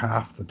well over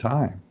half the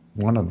time,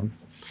 one of them.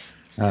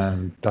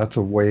 And that's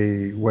a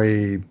way,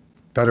 way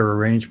better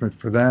arrangement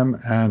for them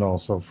and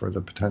also for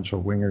the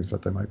potential wingers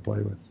that they might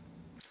play with.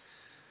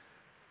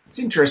 It's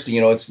interesting,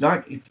 it's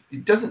not.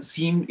 It doesn't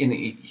seem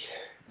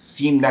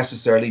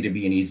necessarily to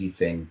be an easy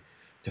thing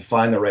to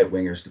find the right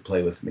wingers to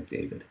play with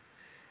McDavid.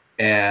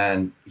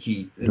 And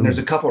there's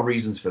a No, couple of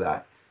reasons for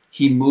that.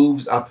 He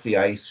moves up the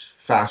ice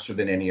faster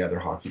than any other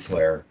hockey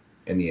player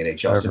in the NHL.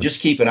 So ever. just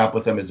keeping up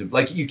with him is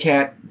like you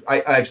can't.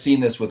 I've seen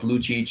this with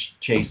Lucic,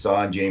 Chase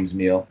on James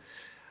Neal.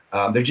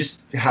 They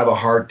just have a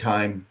hard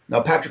time.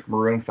 Now Patrick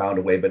Maroon found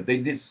a way, but a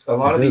They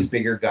lot of these did.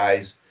 bigger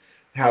guys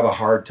have a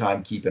hard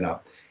time keeping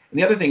up. And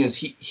the other thing is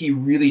he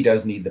really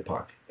does need the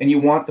puck, and you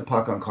want the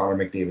puck on Connor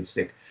McDavid's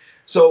stick.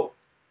 So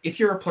if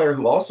you're a player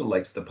who also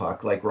likes the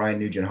puck, like Ryan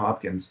Nugent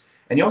Hopkins,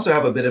 and you also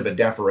have a bit of a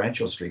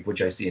deferential streak,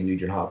 which I see in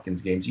Nugent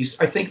Hopkins games,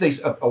 I think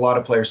a lot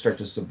of players start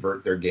to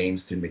subvert their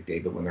games to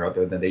McDavid when they're out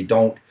there. Then they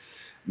don't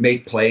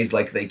make plays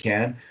like they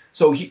can.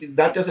 So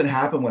that doesn't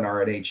happen when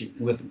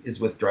RNH is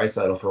with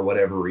Draisaitl for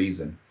whatever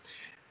reason,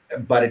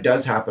 but it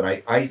does happen.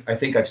 I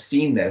think I've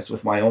seen this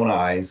with my own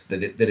eyes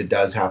that it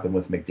does happen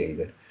with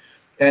McDavid.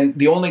 And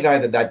the only guy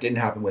that didn't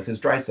happen with is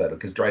Draisaitl,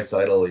 because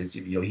Draisaitl is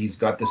he's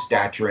got the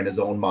stature in his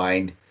own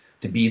mind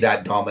to be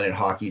that dominant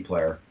hockey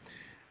player.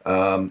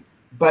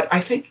 But I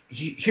think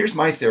here's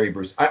my theory,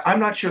 Bruce. I'm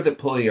not sure that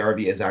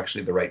Puljujarvi is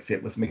actually the right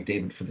fit with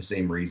McDavid for the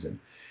same reason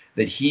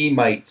that he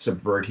might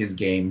subvert his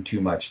game too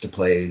much to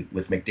play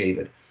with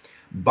McDavid.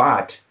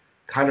 But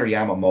Kailer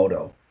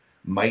Yamamoto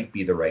might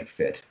be the right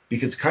fit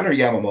because Kailer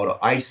Yamamoto,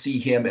 I see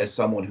him as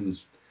someone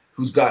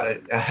who's got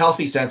a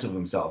healthy sense of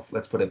himself.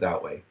 Let's put it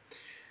that way.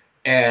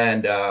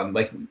 And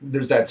like,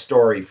 there's that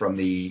story from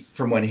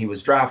when he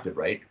was drafted,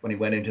 right? When he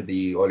went into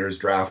the Oilers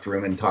draft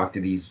room and talked to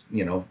these,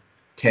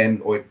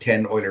 10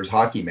 Oilers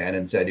hockey men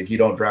and said, if you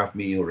don't draft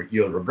me,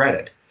 you'll regret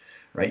it,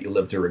 right? You'll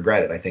live to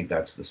regret it. I think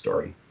that's the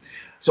story.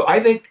 So I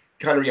think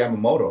Kailer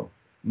Yamamoto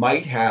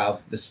might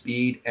have the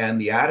speed and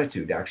the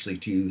attitude actually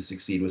to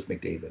succeed with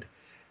McDavid,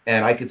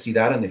 and I could see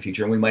that in the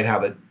future. And we might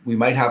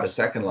have a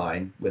second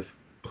line with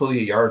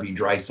Puljujarvi,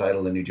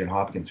 Draisaitl, and Nugent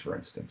Hopkins, for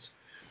instance.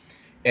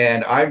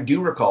 And I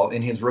do recall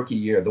in his rookie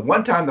year, the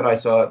one time that I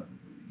saw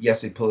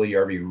Jesse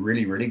Puljujarvi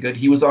really, really good,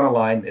 he was on a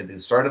line at the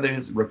start of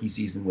his rookie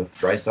season with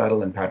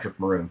Draisaitl and Patrick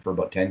Maroon for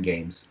about 10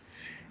 games.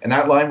 And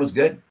that line was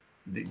good.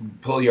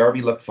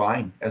 Puljujarvi looked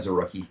fine as a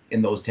rookie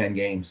in those 10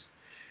 games.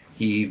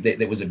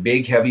 There was a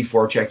big, heavy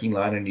forechecking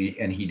line,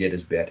 and he did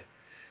his bit.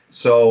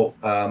 So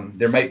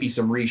there might be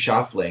some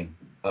reshuffling,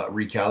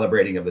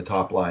 recalibrating of the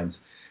top lines.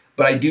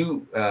 But I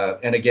do,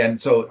 and again,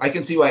 so I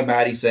can see why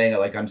Maddie's saying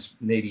like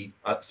maybe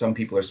some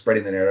people are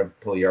spreading the narrative.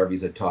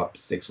 Puljujarvi's a top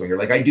six winger.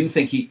 Like I do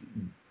think he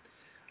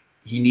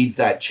needs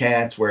that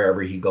chance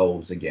wherever he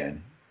goes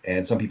again.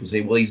 And some people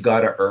say, well, he's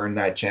got to earn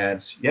that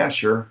chance. Yeah,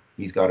 sure,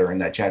 he's got to earn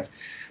that chance.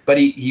 But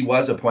he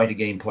was a point a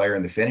game player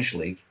in the Finnish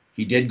league.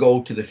 He did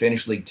go to the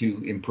Finnish league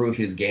to improve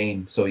his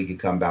game so he could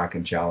come back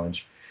and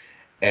challenge.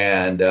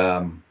 And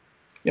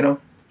you know,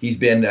 he's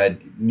been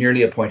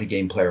nearly a point a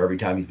game player every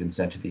time he's been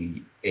sent to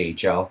the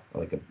AHL,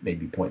 like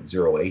maybe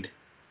 .08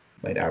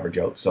 might average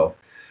out. So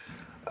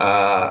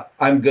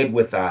I'm good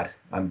with that.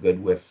 I'm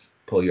good with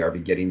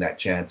Puljujarvi getting that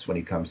chance when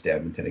he comes to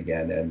Edmonton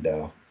again,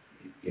 and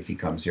if he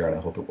comes here, and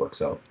I hope it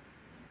works out.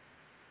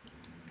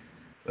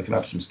 Looking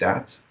up some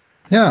stats.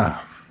 Yeah,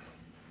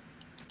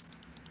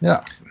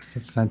 yeah.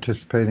 Just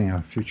anticipating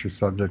a future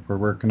subject we're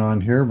working on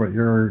here, but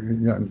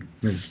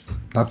there's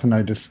nothing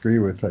I disagree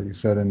with that you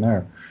said in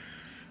there.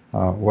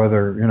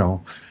 Whether,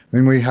 I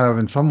mean,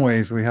 in some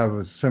ways, we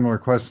have similar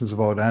questions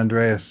about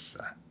Andreas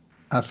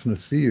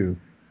Athanasiou,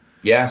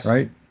 Yes.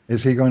 right?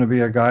 Is he going to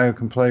be a guy who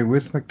can play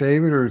with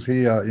McDavid, or is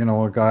he, a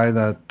guy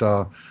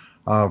that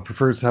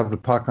prefers to have the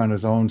puck on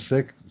his own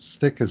stick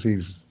as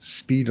he's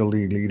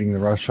speedily leading the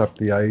rush up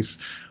the ice?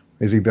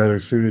 Is he better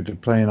suited to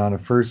playing on a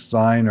first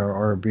line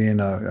or being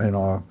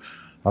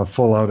a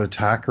full out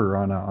attacker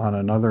on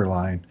another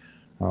line?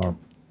 Uh,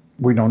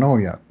 We don't know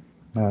yet.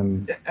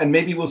 And And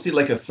maybe we'll see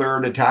like a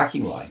third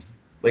attacking line,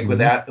 like with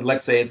mhm. that.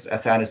 Let's say it's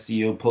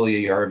Athanasiou,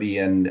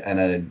 Puljujärvi, and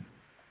a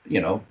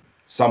you know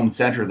some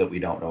center that we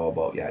don't know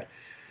about yet.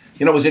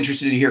 I was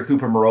interested to hear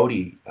Cooper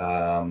Marody,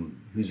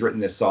 who's written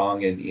this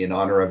song in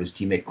honor of his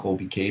teammate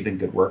Colby Caven.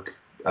 Good work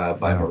by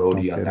Yeah, no Marody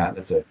on kidding. that.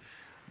 That's a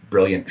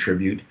brilliant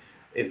tribute.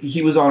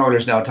 He was on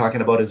Oilers Now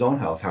talking about his own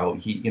health, how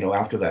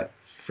after that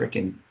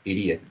freaking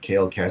idiot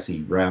Cale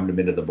Kessie rammed him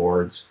into the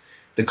boards.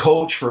 The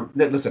coach for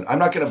listen, I'm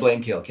not going to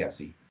blame Cale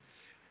Kessie.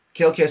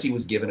 Cale Kessie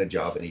was given a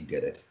job and he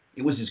did it.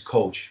 It was his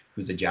coach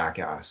who's a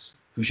jackass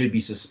who should be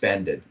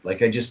suspended.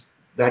 Like I just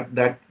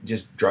that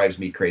just drives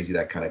me crazy.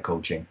 That kind of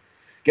coaching.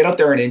 Get out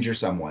there and injure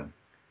someone.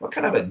 What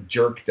kind of a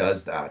jerk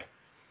does that?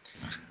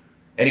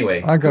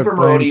 Anyway, I Cooper got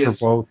blamed Marody for is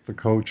both the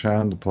coach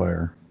and the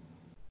player.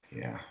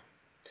 yeah.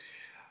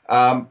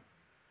 Um,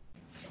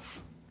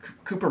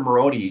 Cooper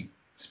Marody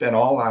spent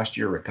all last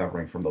year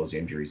recovering from those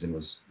injuries and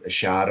was a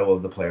shadow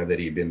of the player that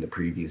he had been the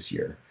previous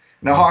year.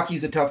 Now, Mhm.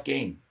 hockey's a tough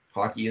game.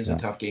 Hockey is a Yeah.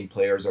 tough game.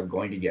 Players are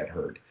going to get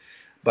hurt.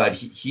 But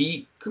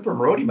Cooper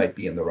Marody might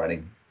be in the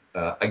running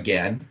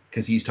again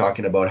because he's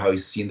talking about how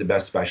he's seen the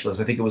best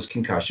specialists. I think it was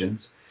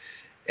concussions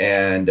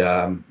and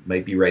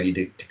might be ready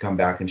to come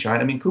back and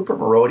shine. I mean, Cooper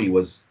Marody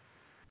was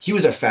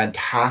a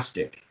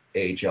fantastic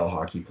AHL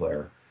hockey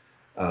player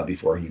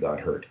before he got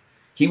hurt.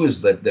 He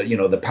was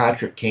the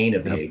Patrick Kane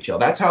of the Yep. AHL.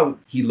 That's how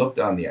he looked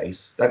on the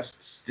ice. That's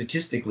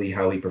statistically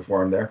how he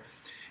performed there.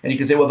 And you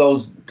can say, well,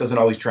 those doesn't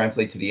always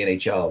translate to the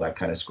NHL, that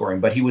kind of scoring.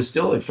 But he was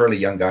still a fairly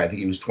young guy. I think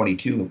he was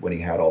 22 when he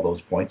had all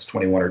those points,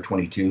 21 or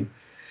 22.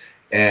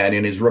 And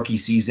in his rookie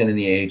season in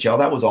the AHL,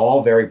 that was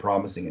all very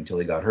promising until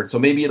he got hurt. So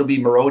maybe it'll be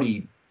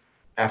Marody,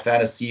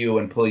 Athanasiou,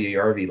 and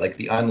Puljujärvi, like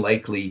the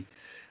unlikely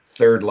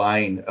third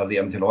line of the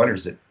Edmonton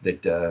Oilers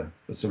that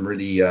with some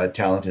really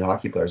talented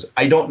hockey players.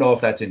 I don't know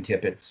if that's in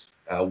Tippett's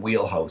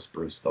wheelhouse,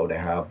 Bruce, though, to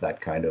have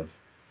that kind of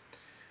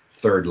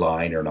third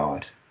line or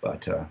not.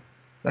 But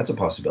that's a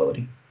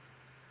possibility.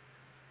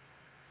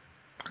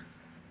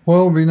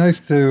 Well, it'd be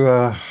nice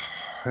to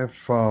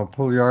if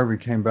Pugliarvi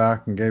came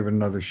back and gave it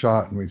another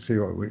shot, and we see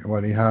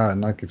what he had.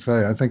 And like I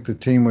say, I think the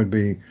team would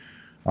be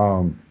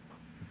um,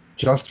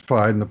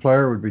 justified, and the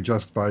player would be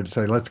justified to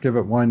say, let's give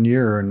it 1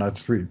 year and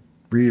let's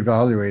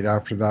reevaluate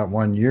after that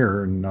 1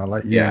 year, and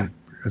let Yeah.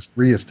 you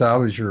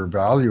reestablish your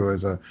value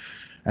as a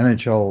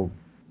NHL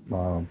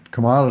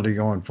commodity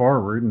going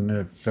forward. And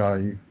if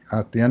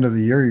at the end of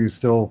the year you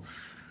still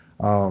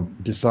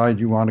decide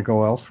you want to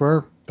go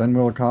elsewhere, then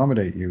we'll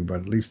accommodate you.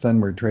 But at least then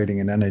we're trading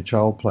an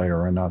NHL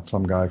player and not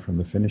some guy from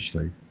the Finnish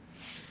league.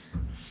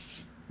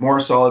 More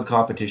solid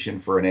competition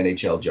for an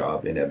NHL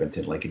job in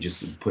Edmonton. Like it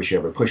just push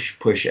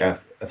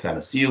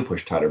Athanasiou,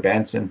 push Tyler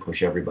Benson,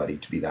 push everybody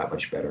to be that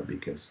much better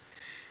because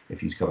if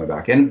he's coming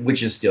back, and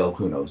which is still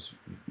who knows,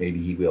 maybe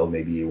he will,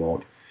 maybe he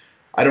won't.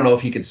 I don't know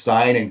if he could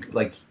sign and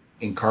like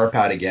in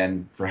Carpat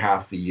again for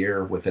half the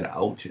year with an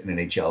out, an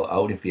NHL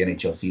out if the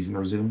NHL season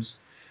resumes.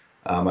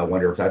 I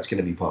wonder if that's going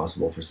to be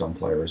possible for some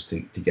players to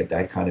get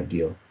that kind of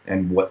deal,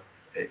 and what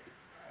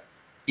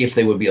if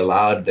they would be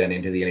allowed then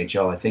into the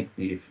NHL. I think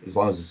as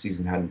long as the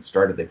season hadn't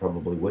started, they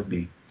probably would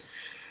be.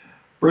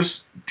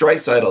 Bruce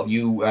Draisaitl,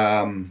 you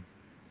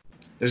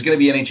there's going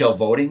to be NHL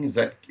voting. Is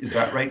that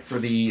right for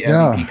the MVP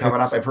Yeah,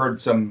 coming up?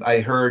 it's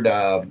I heard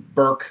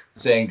Burke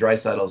saying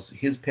Draisaitl's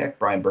his pick.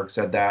 Brian Burke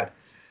said that.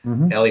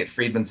 hmm Elliot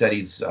Friedman said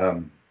he's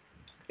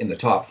in the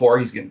top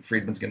four.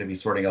 Friedman's going to be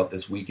sorting out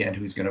this weekend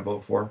who he's going to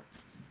vote for.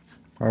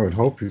 I would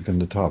hope he's in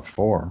the top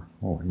four.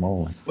 Holy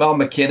moly. Well,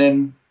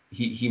 McKinnon.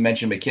 He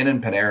mentioned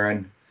McKinnon,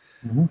 Panarin,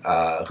 Hmm.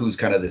 who's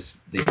kind of the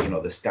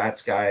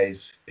stats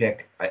guys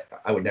pick.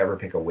 I would never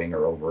pick a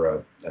winger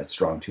over a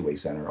strong two-way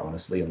center,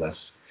 honestly,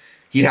 unless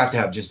he'd have to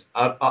have just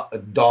a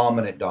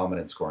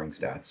dominant scoring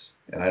stats.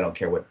 And I don't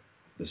care what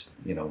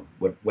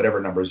whatever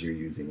numbers you're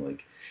using.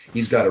 Like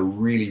he's got to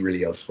really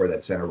outscore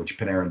that center, which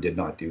Panarin did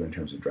not do in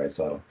terms of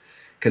Draisaitl,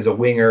 because a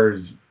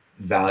winger's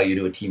value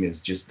to a team is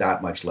just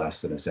that much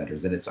less than a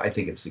center's, and I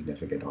think it's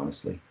significant,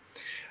 honestly.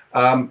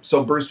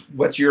 So Bruce,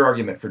 what's your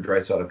argument for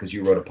Draisaitl? Because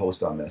you wrote a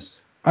post on this.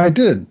 I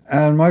did,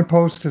 and my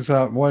post is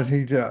that what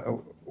he.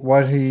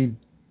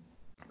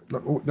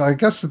 I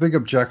guess the big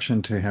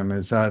objection to him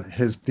is that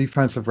his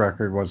defensive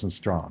record wasn't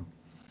strong,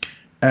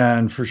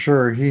 and for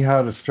sure he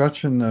had a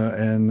stretch in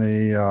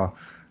the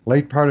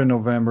late part of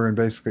November and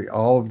basically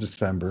all of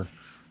December,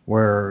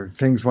 where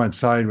things went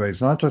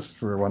sideways. Not just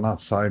for well, not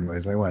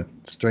sideways. They went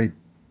straight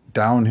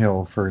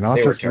downhill for not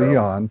They were just terrible.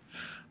 Leon,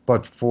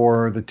 but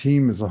for the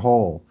team as a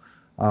whole.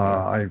 Yeah.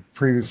 I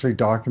previously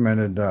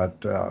documented that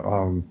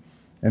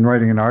in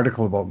writing an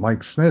article about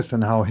Mike Smith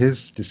and how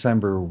his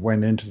December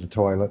went into the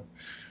toilet,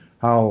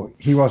 how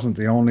he wasn't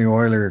the only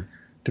Oiler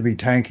to be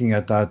tanking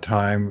at that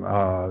time.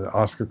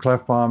 Oscar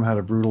Clefbaum had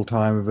a brutal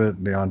time of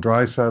it. Leon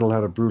Draisaitl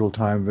had a brutal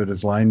time of it.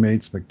 His line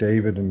mates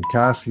McDavid and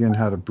Cassian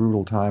had a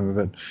brutal time of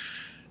it.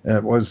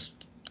 It was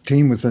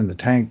team was in the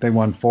tank. They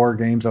won 4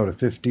 games out of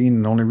 15,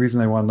 and the only reason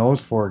they won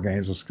those 4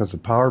 games was because the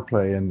power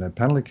play and the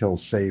penalty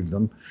kills saved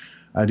them.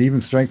 At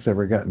even strength, they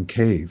were getting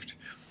caved.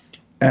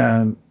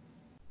 And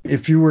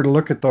if you were to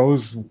look at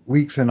those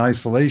weeks in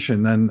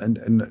isolation, then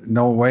and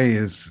no way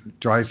is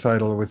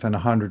Draisaitl within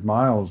 100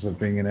 miles of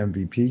being an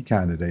MVP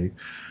candidate.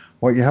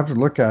 What you have to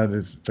look at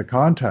is the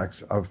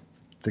context of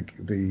the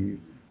the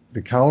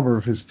the caliber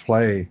of his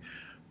play,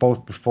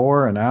 both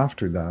before and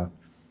after that.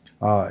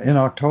 In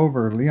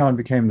October, Leon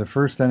became the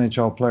first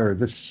NHL player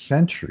this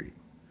century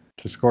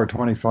to score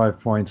 25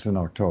 points in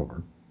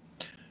October.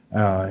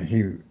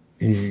 He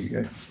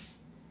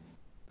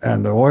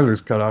and the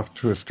Oilers got off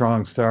to a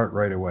strong start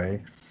right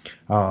away.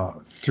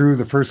 Through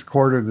the first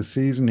quarter of the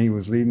season, he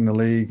was leading the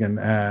league and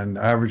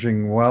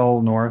averaging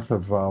well north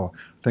of, I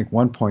think,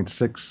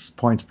 1.6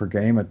 points per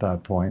game at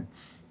that point.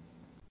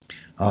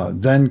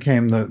 Then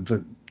came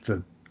the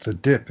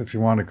dip, if you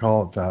want to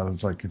call it that. It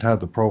was like it had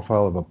the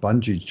profile of a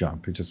bungee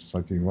jump. He just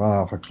like he went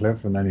off a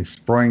cliff and then he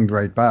sprang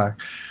right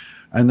back.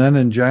 And then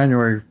in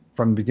January,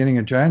 from the beginning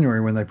of January,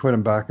 when they put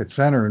him back at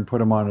center and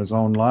put him on his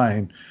own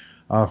line,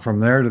 from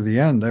there to the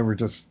end, they were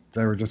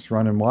just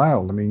running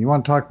wild. I mean, you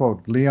want to talk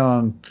about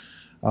Leon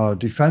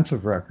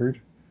defensive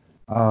record?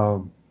 Uh,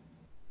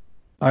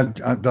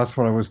 that's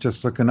what I was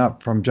just looking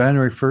up. From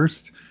January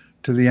 1st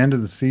to the end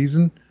of the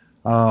season,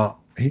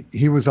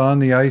 he was on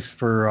the ice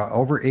for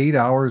over 8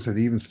 hours at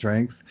even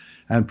strength,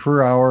 and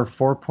per hour,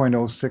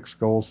 4.06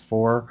 goals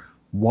for,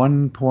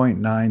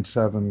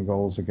 1.97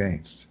 goals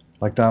against.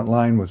 Like that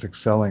line was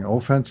excelling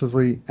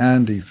offensively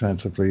and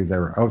defensively. They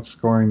were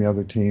outscoring the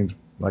other teams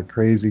like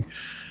crazy.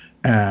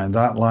 And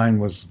that line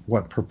was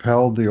what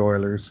propelled the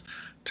Oilers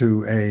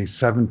to a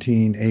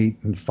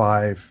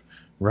 17-8-5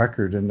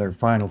 record in their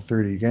final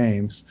 30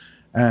 games.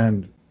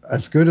 And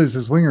as good as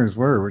his wingers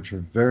were, which were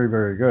very,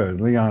 very good,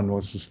 Leon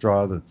was the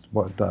straw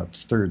that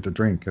stirred the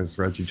drink, as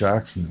Reggie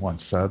Jackson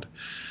once said.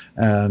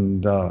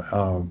 And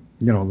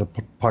the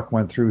puck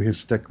went through his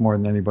stick more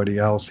than anybody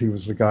else. He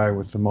was the guy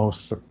with the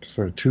most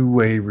sort of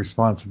two-way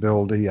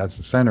responsibility as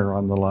the center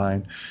on the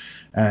line,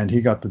 and he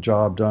got the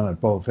job done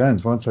at both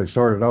ends. Once I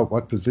sorted out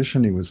what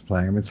position he was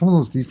playing, I mean, some of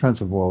those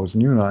defensive woes,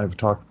 and you and I have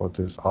talked about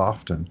this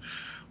often,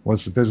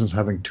 was the business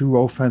having two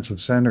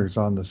offensive centers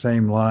on the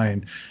same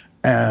line,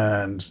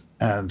 and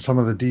some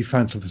of the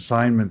defensive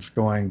assignments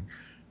going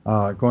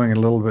a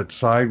little bit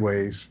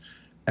sideways,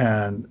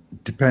 and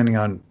depending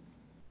on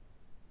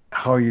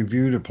how you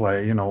view the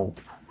play,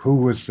 who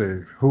was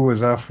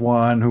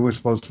F1, who was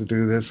supposed to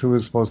do this, who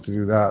was supposed to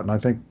do that. And I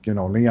think,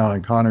 Leon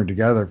and Connor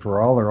together, for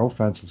all their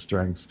offensive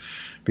strengths,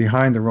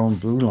 behind their own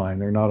blue line,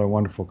 they're not a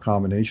wonderful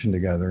combination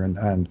together.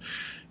 And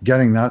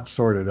getting that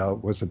sorted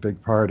out was a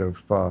big part of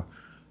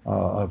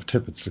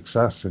Tippett's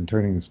success in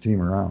turning his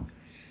team around.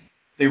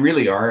 They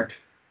really aren't,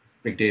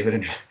 McDavid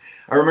and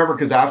I remember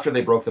because after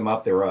they broke them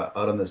up, they were out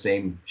on the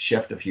same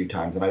shift a few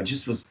times, and I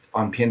just was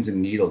on pins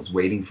and needles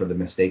waiting for the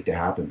mistake to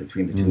happen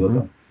between the two of Hmm.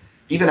 them.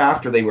 Even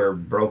after they were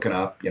broken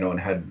up, and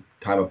had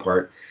time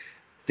apart,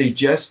 they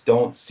just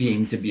don't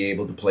seem to be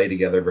able to play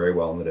together very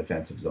well in the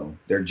defensive zone.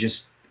 They're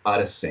just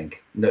out of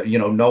sync. No,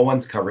 no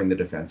one's covering the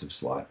defensive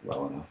slot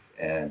well enough.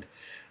 And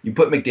you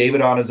put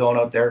McDavid on his own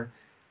out there,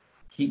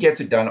 he gets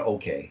it done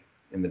okay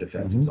in the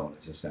defensive Hmm. zone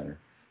as a center.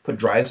 Put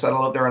Draisaitl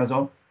out there on his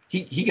own,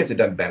 he gets it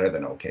done better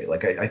than okay.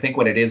 Like I think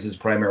when it is his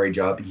primary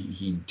job,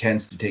 he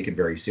tends to take it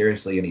very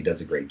seriously and he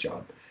does a great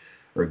job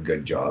or a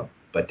good job.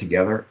 But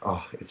together,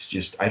 oh, it's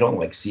just I don't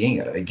like seeing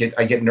it.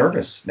 I get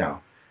nervous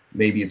now.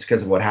 Maybe it's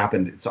because of what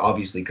happened. It's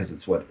obviously because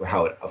it's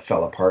how it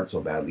fell apart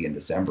so badly in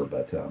December.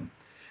 But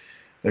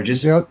they're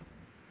just The,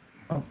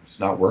 o- it's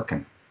not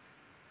working.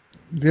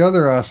 the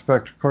other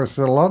aspect, of course,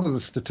 that a lot of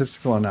the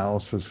statistical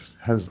analysis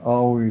has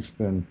always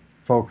been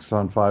focused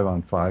on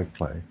 5-on-5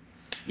 play.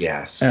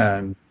 Yes.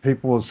 And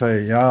people will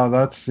say, yeah,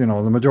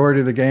 the majority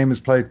of the game is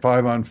played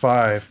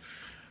 5-on-5.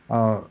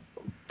 Uh,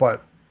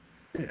 but,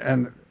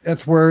 and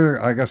it's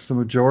where I guess the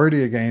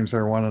majority of games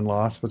are won and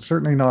lost, but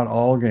certainly not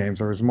all games.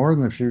 There was more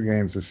than a few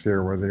games this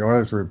year where the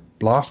Oilers were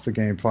lost the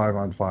game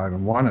 5-on-5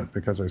 and won it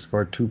because they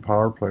scored two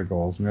power play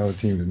goals and the other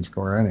team didn't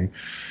score any.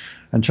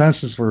 And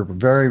chances were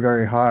very,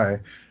 very high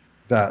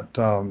that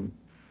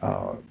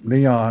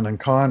Leon and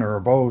Connor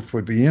both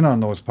would be in on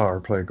those power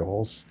play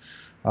goals.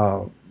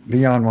 Uh,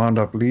 Leon wound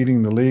up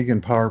leading the league in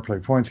power play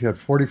points. He had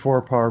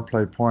 44 power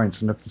play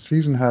points, and if the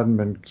season hadn't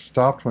been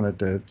stopped when it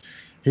did,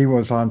 he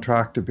was on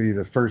track to be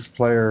the first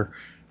player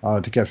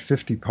to get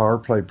 50 power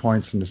play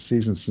points in the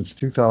season since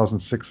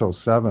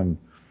 2006-07,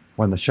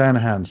 when the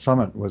Shanahan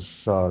Summit was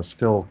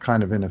still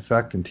kind of in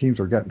effect, and teams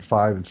were getting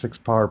 5 and 6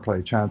 power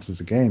play chances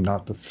a game,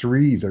 not the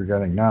three they're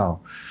getting now.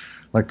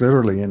 Like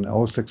literally in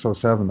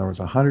 06-07, there was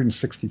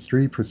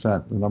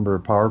 163% the number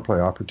of power play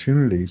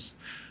opportunities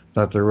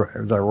that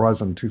there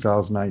was in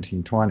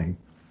 2019-20.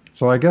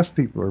 So I guess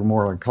people are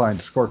more inclined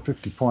to score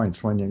 50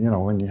 points when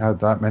you had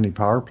that many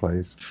power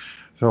plays.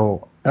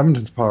 So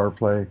Edmonton's power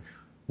play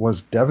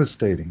was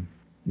devastating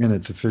in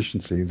its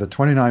efficiency. The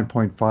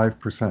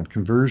 29.5%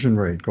 conversion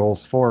rate,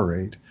 goals for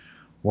rate,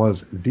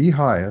 was the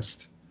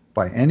highest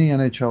by any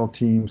NHL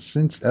team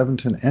since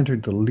Edmonton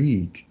entered the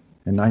league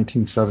in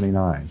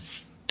 1979.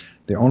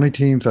 The only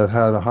teams that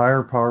had a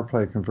higher power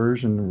play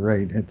conversion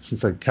rate,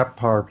 since they kept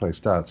power play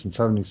stats in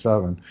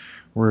 77,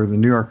 were the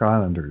New York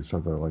Islanders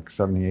of the like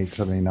 78,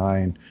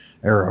 79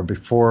 era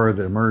before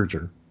the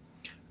merger.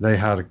 They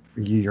had a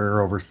year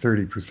over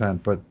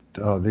 30%, but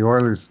the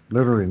Oilers,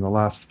 literally in the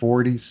last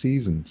 40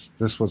 seasons,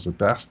 this was the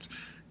best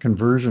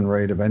conversion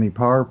rate of any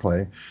power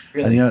play. And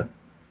Really? yet,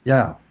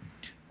 yeah,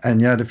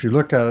 and yet if you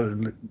look at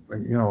it,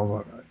 you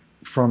know,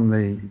 from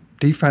the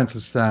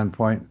defensive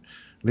standpoint,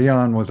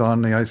 Leon was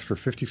on the ice for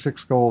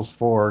 56 goals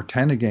for,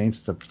 10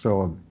 against.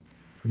 So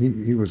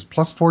he was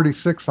plus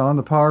 46 on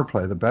the power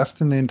play, the best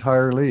in the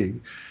entire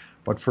league.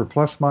 But for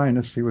plus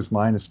minus, he was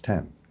minus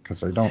 10 because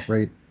they don't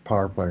rate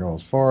power play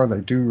goals for. They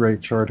do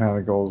rate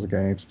shorthanded goals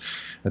against.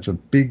 It's a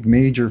big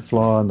major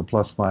flaw in the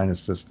plus minus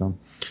system.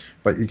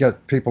 But you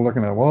get people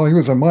looking at, well, he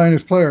was a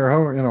minus player,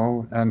 how, you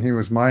know, and he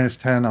was minus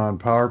 10 on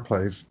power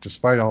plays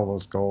despite all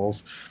those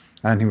goals.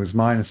 And he was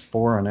minus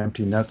 4 on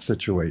empty net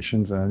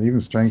situations. And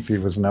even strength, he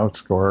was an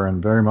outscorer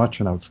and very much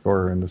an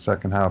outscorer in the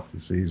second half of the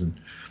season.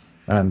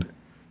 And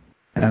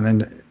and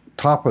then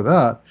top of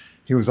that,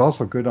 he was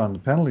also good on the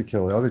penalty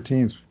kill. The other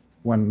teams,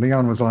 when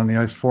Leon was on the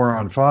ice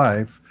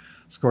 4-on-5,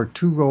 scored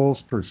 2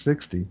 goals per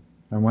 60.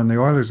 And when the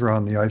Oilers were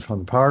on the ice on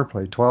the power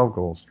play, 12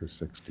 goals per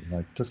 60.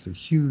 Like just a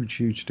huge,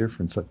 huge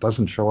difference that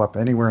doesn't show up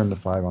anywhere in the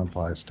 5-on-5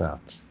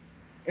 stats.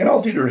 And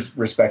all due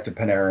respect to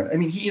Panarin, I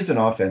mean, he is an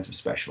offensive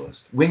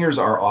specialist. Wingers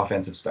are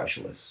offensive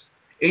specialists.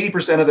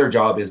 80% of their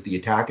job is the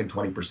attack and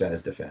 20%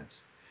 is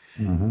defense.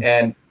 Mm-hmm.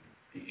 And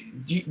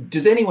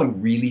does anyone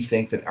really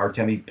think that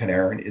Artemi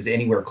Panarin is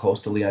anywhere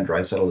close to Leon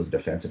Draisaitl as a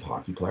defensive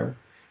hockey player?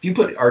 If you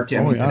put Oh,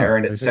 Artemi yeah,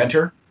 Panarin at they do.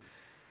 center,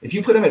 if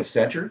you put him at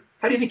center,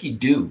 how do you think he'd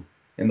do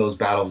in those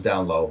battles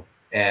down low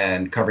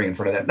and covering in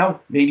front of that? No,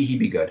 maybe he'd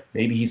be good.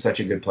 Maybe he's such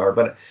a good player,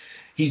 but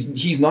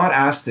he's not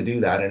asked to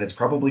do that, and it's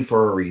probably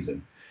for a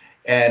reason.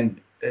 And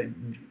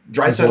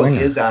He's a Draisaitl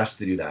winger. is asked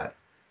to do that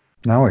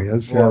Now he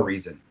is, for a yeah.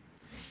 reason.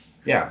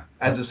 Yeah,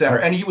 as I, a center,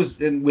 I, and he was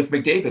with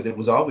McDavid. It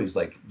was always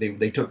like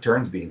they took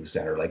turns being the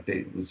center. Like they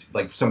it was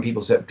like some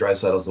people said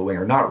Draisaitl's the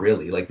winger. Not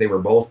really. Like they were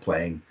both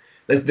playing.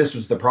 This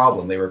was the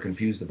problem. They were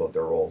confused about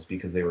their roles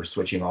because they were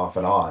switching off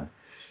and on.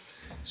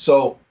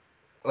 So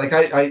like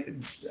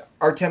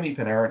Artemi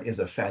Panarin is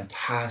a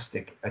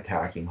fantastic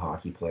attacking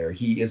hockey player.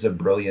 He is a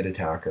brilliant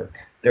attacker.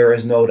 There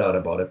is no doubt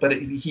about it. But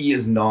he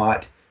is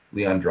not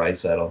Leon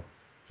Draisaitl.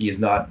 He is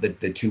not the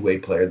two-way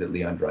player that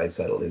Leon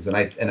Draisaitl is.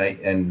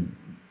 And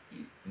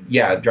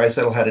yeah,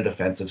 Draisaitl had a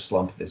defensive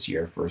slump this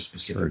year for a sure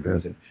specific did.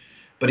 reason,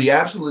 but he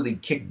absolutely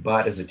kicked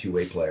butt as a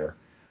two-way player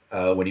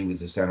when he was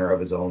the center of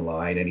his own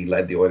line, and he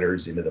led the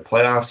Oilers into the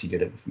playoffs. He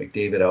did it with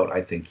McDavid out.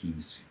 I think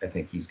he's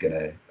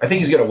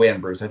gonna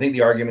win, Bruce. I think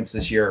the arguments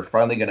this year are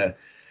finally gonna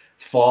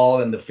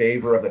fall in the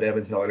favor of an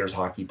Edmonton Oilers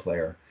hockey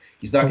player.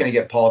 He's not Well, going to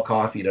get Paul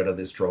Coffey out of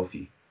this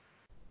trophy.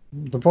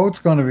 the vote's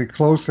going to be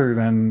closer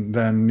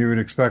than you would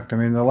expect. I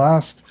mean,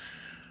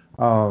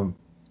 um,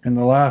 in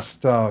the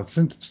last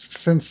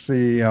since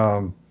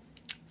the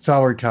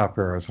salary cap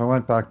era, so I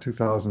went back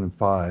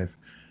 2005,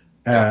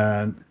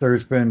 Yeah, and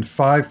there's been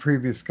five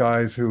previous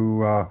guys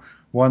who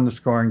won the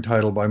scoring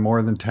title by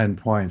more than 10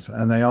 points,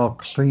 and they all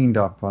cleaned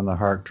up on the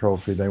Hart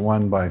Trophy. They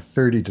won by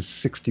 30 to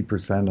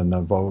 60% in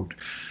the vote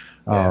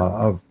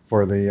yeah.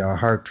 for the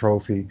Hart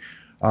Trophy.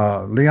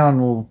 Leon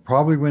will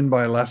probably win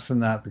by less than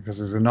that because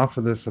there's enough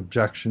of this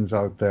objections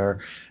out there,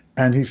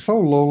 and he's so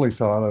lowly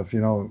thought of.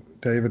 You know,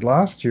 David.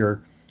 Last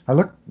year, I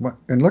look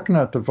in looking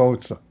at the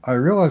votes. I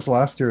realized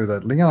last year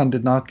that Leon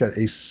did not get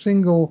a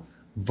single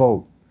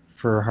vote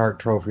for a Hart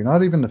Trophy,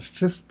 not even the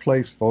fifth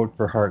place vote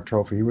for Hart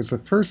Trophy. He was the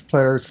first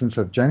player since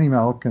Evgeny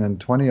Malkin in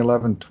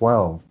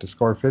 2011-12 to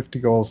score 50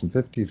 goals and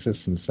 50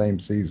 assists in the same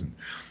season.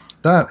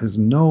 That is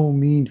no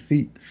mean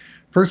feat.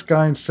 First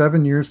guy in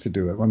 7 years to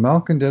do it. When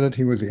Malkin did it,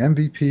 he was the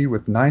MVP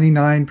with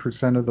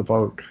 99% of the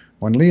vote.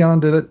 When Leon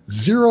did it,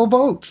 zero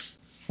votes.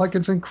 Like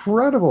it's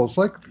incredible. It's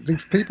like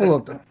these people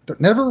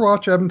that never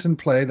watch Edmonton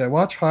play. They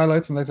watch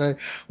highlights and they say,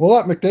 "Well,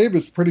 that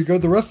McDavid's pretty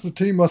good. The rest of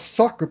the team must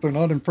suck if they're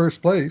not in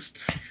first place."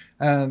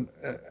 And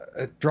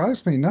it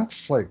drives me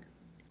nuts. Like,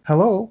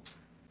 hello,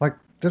 like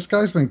this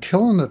guy's been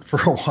killing it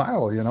for a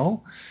while, you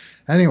know.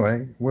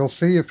 Anyway, we'll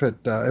see if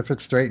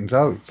it straightens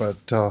out.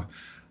 But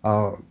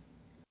uh,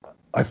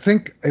 I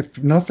think if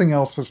nothing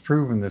else was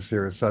proven this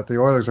year, it's that the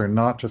Oilers are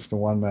not just a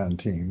one-man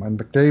team. When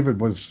McDavid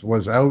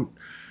was out,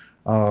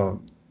 uh,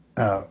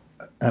 uh,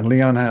 and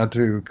Leon had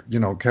to, you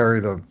know, carry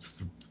the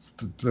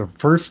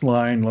first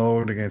line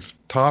load against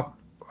top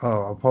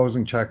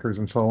opposing checkers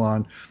and so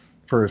on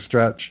for a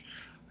stretch.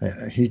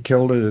 He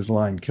killed it. His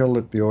line killed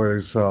it. The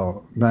Oilers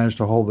managed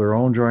to hold their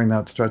own during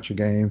that stretch of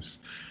games,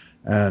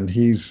 and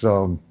he's,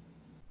 you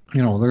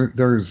know,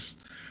 there's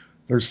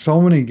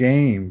so many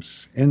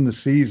games in the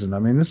season. I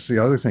mean, this is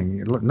the other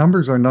thing.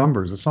 Numbers are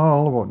numbers. It's not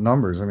all about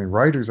numbers. I mean,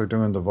 writers are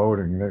doing the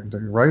voting. The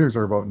writers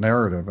are about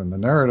narrative, and the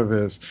narrative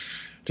is,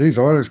 geez,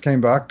 Oilers came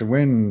back to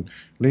win.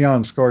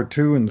 Leon scored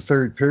two in the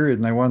third period,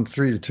 and they won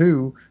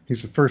 3-2.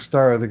 He's the first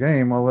star of the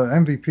game. Well, the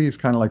MVP is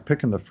kind of like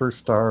picking the first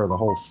star of the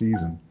whole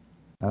season,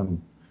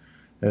 and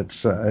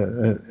it's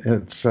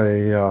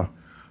a.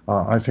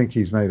 I think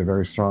he's made a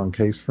very strong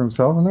case for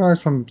himself, and there are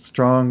some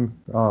strong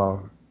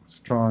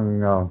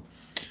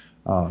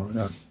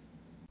uh,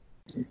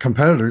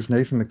 competitors.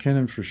 Nathan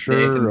MacKinnon for Nathan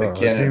sure.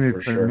 MacKinnon Artemi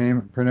for sure.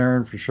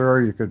 Panarin for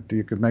sure. You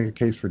could make a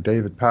case for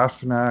David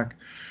Pastrnak.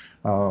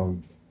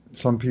 Um,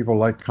 some people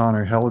like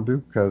Connor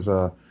Hellebuyck as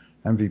a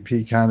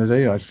MVP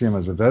candidate. I see him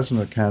as a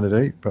Vezina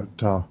candidate, but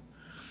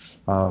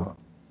uh,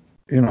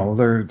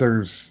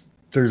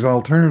 there's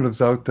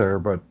alternatives out there.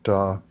 But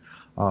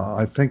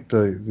I think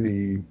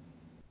the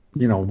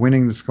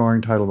winning the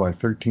scoring title by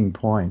 13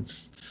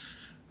 points,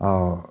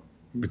 uh,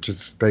 which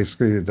is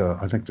basically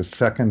I think the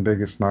second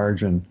biggest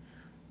margin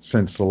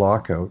since the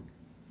lockout.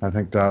 I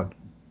think that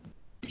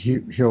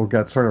he'll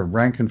get sort of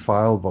rank and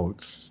file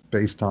votes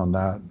based on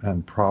that,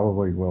 and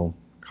probably will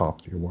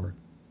cop the award.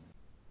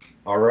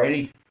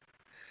 Alrighty.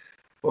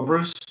 Well,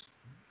 Bruce,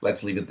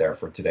 let's leave it there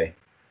for today.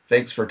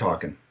 Thanks for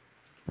talking.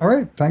 All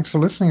right, thanks for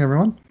listening,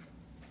 everyone.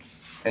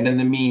 And in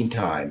the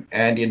meantime,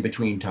 and in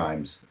between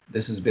times,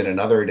 this has been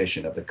another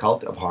edition of the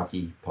Cult of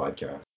Hockey podcast.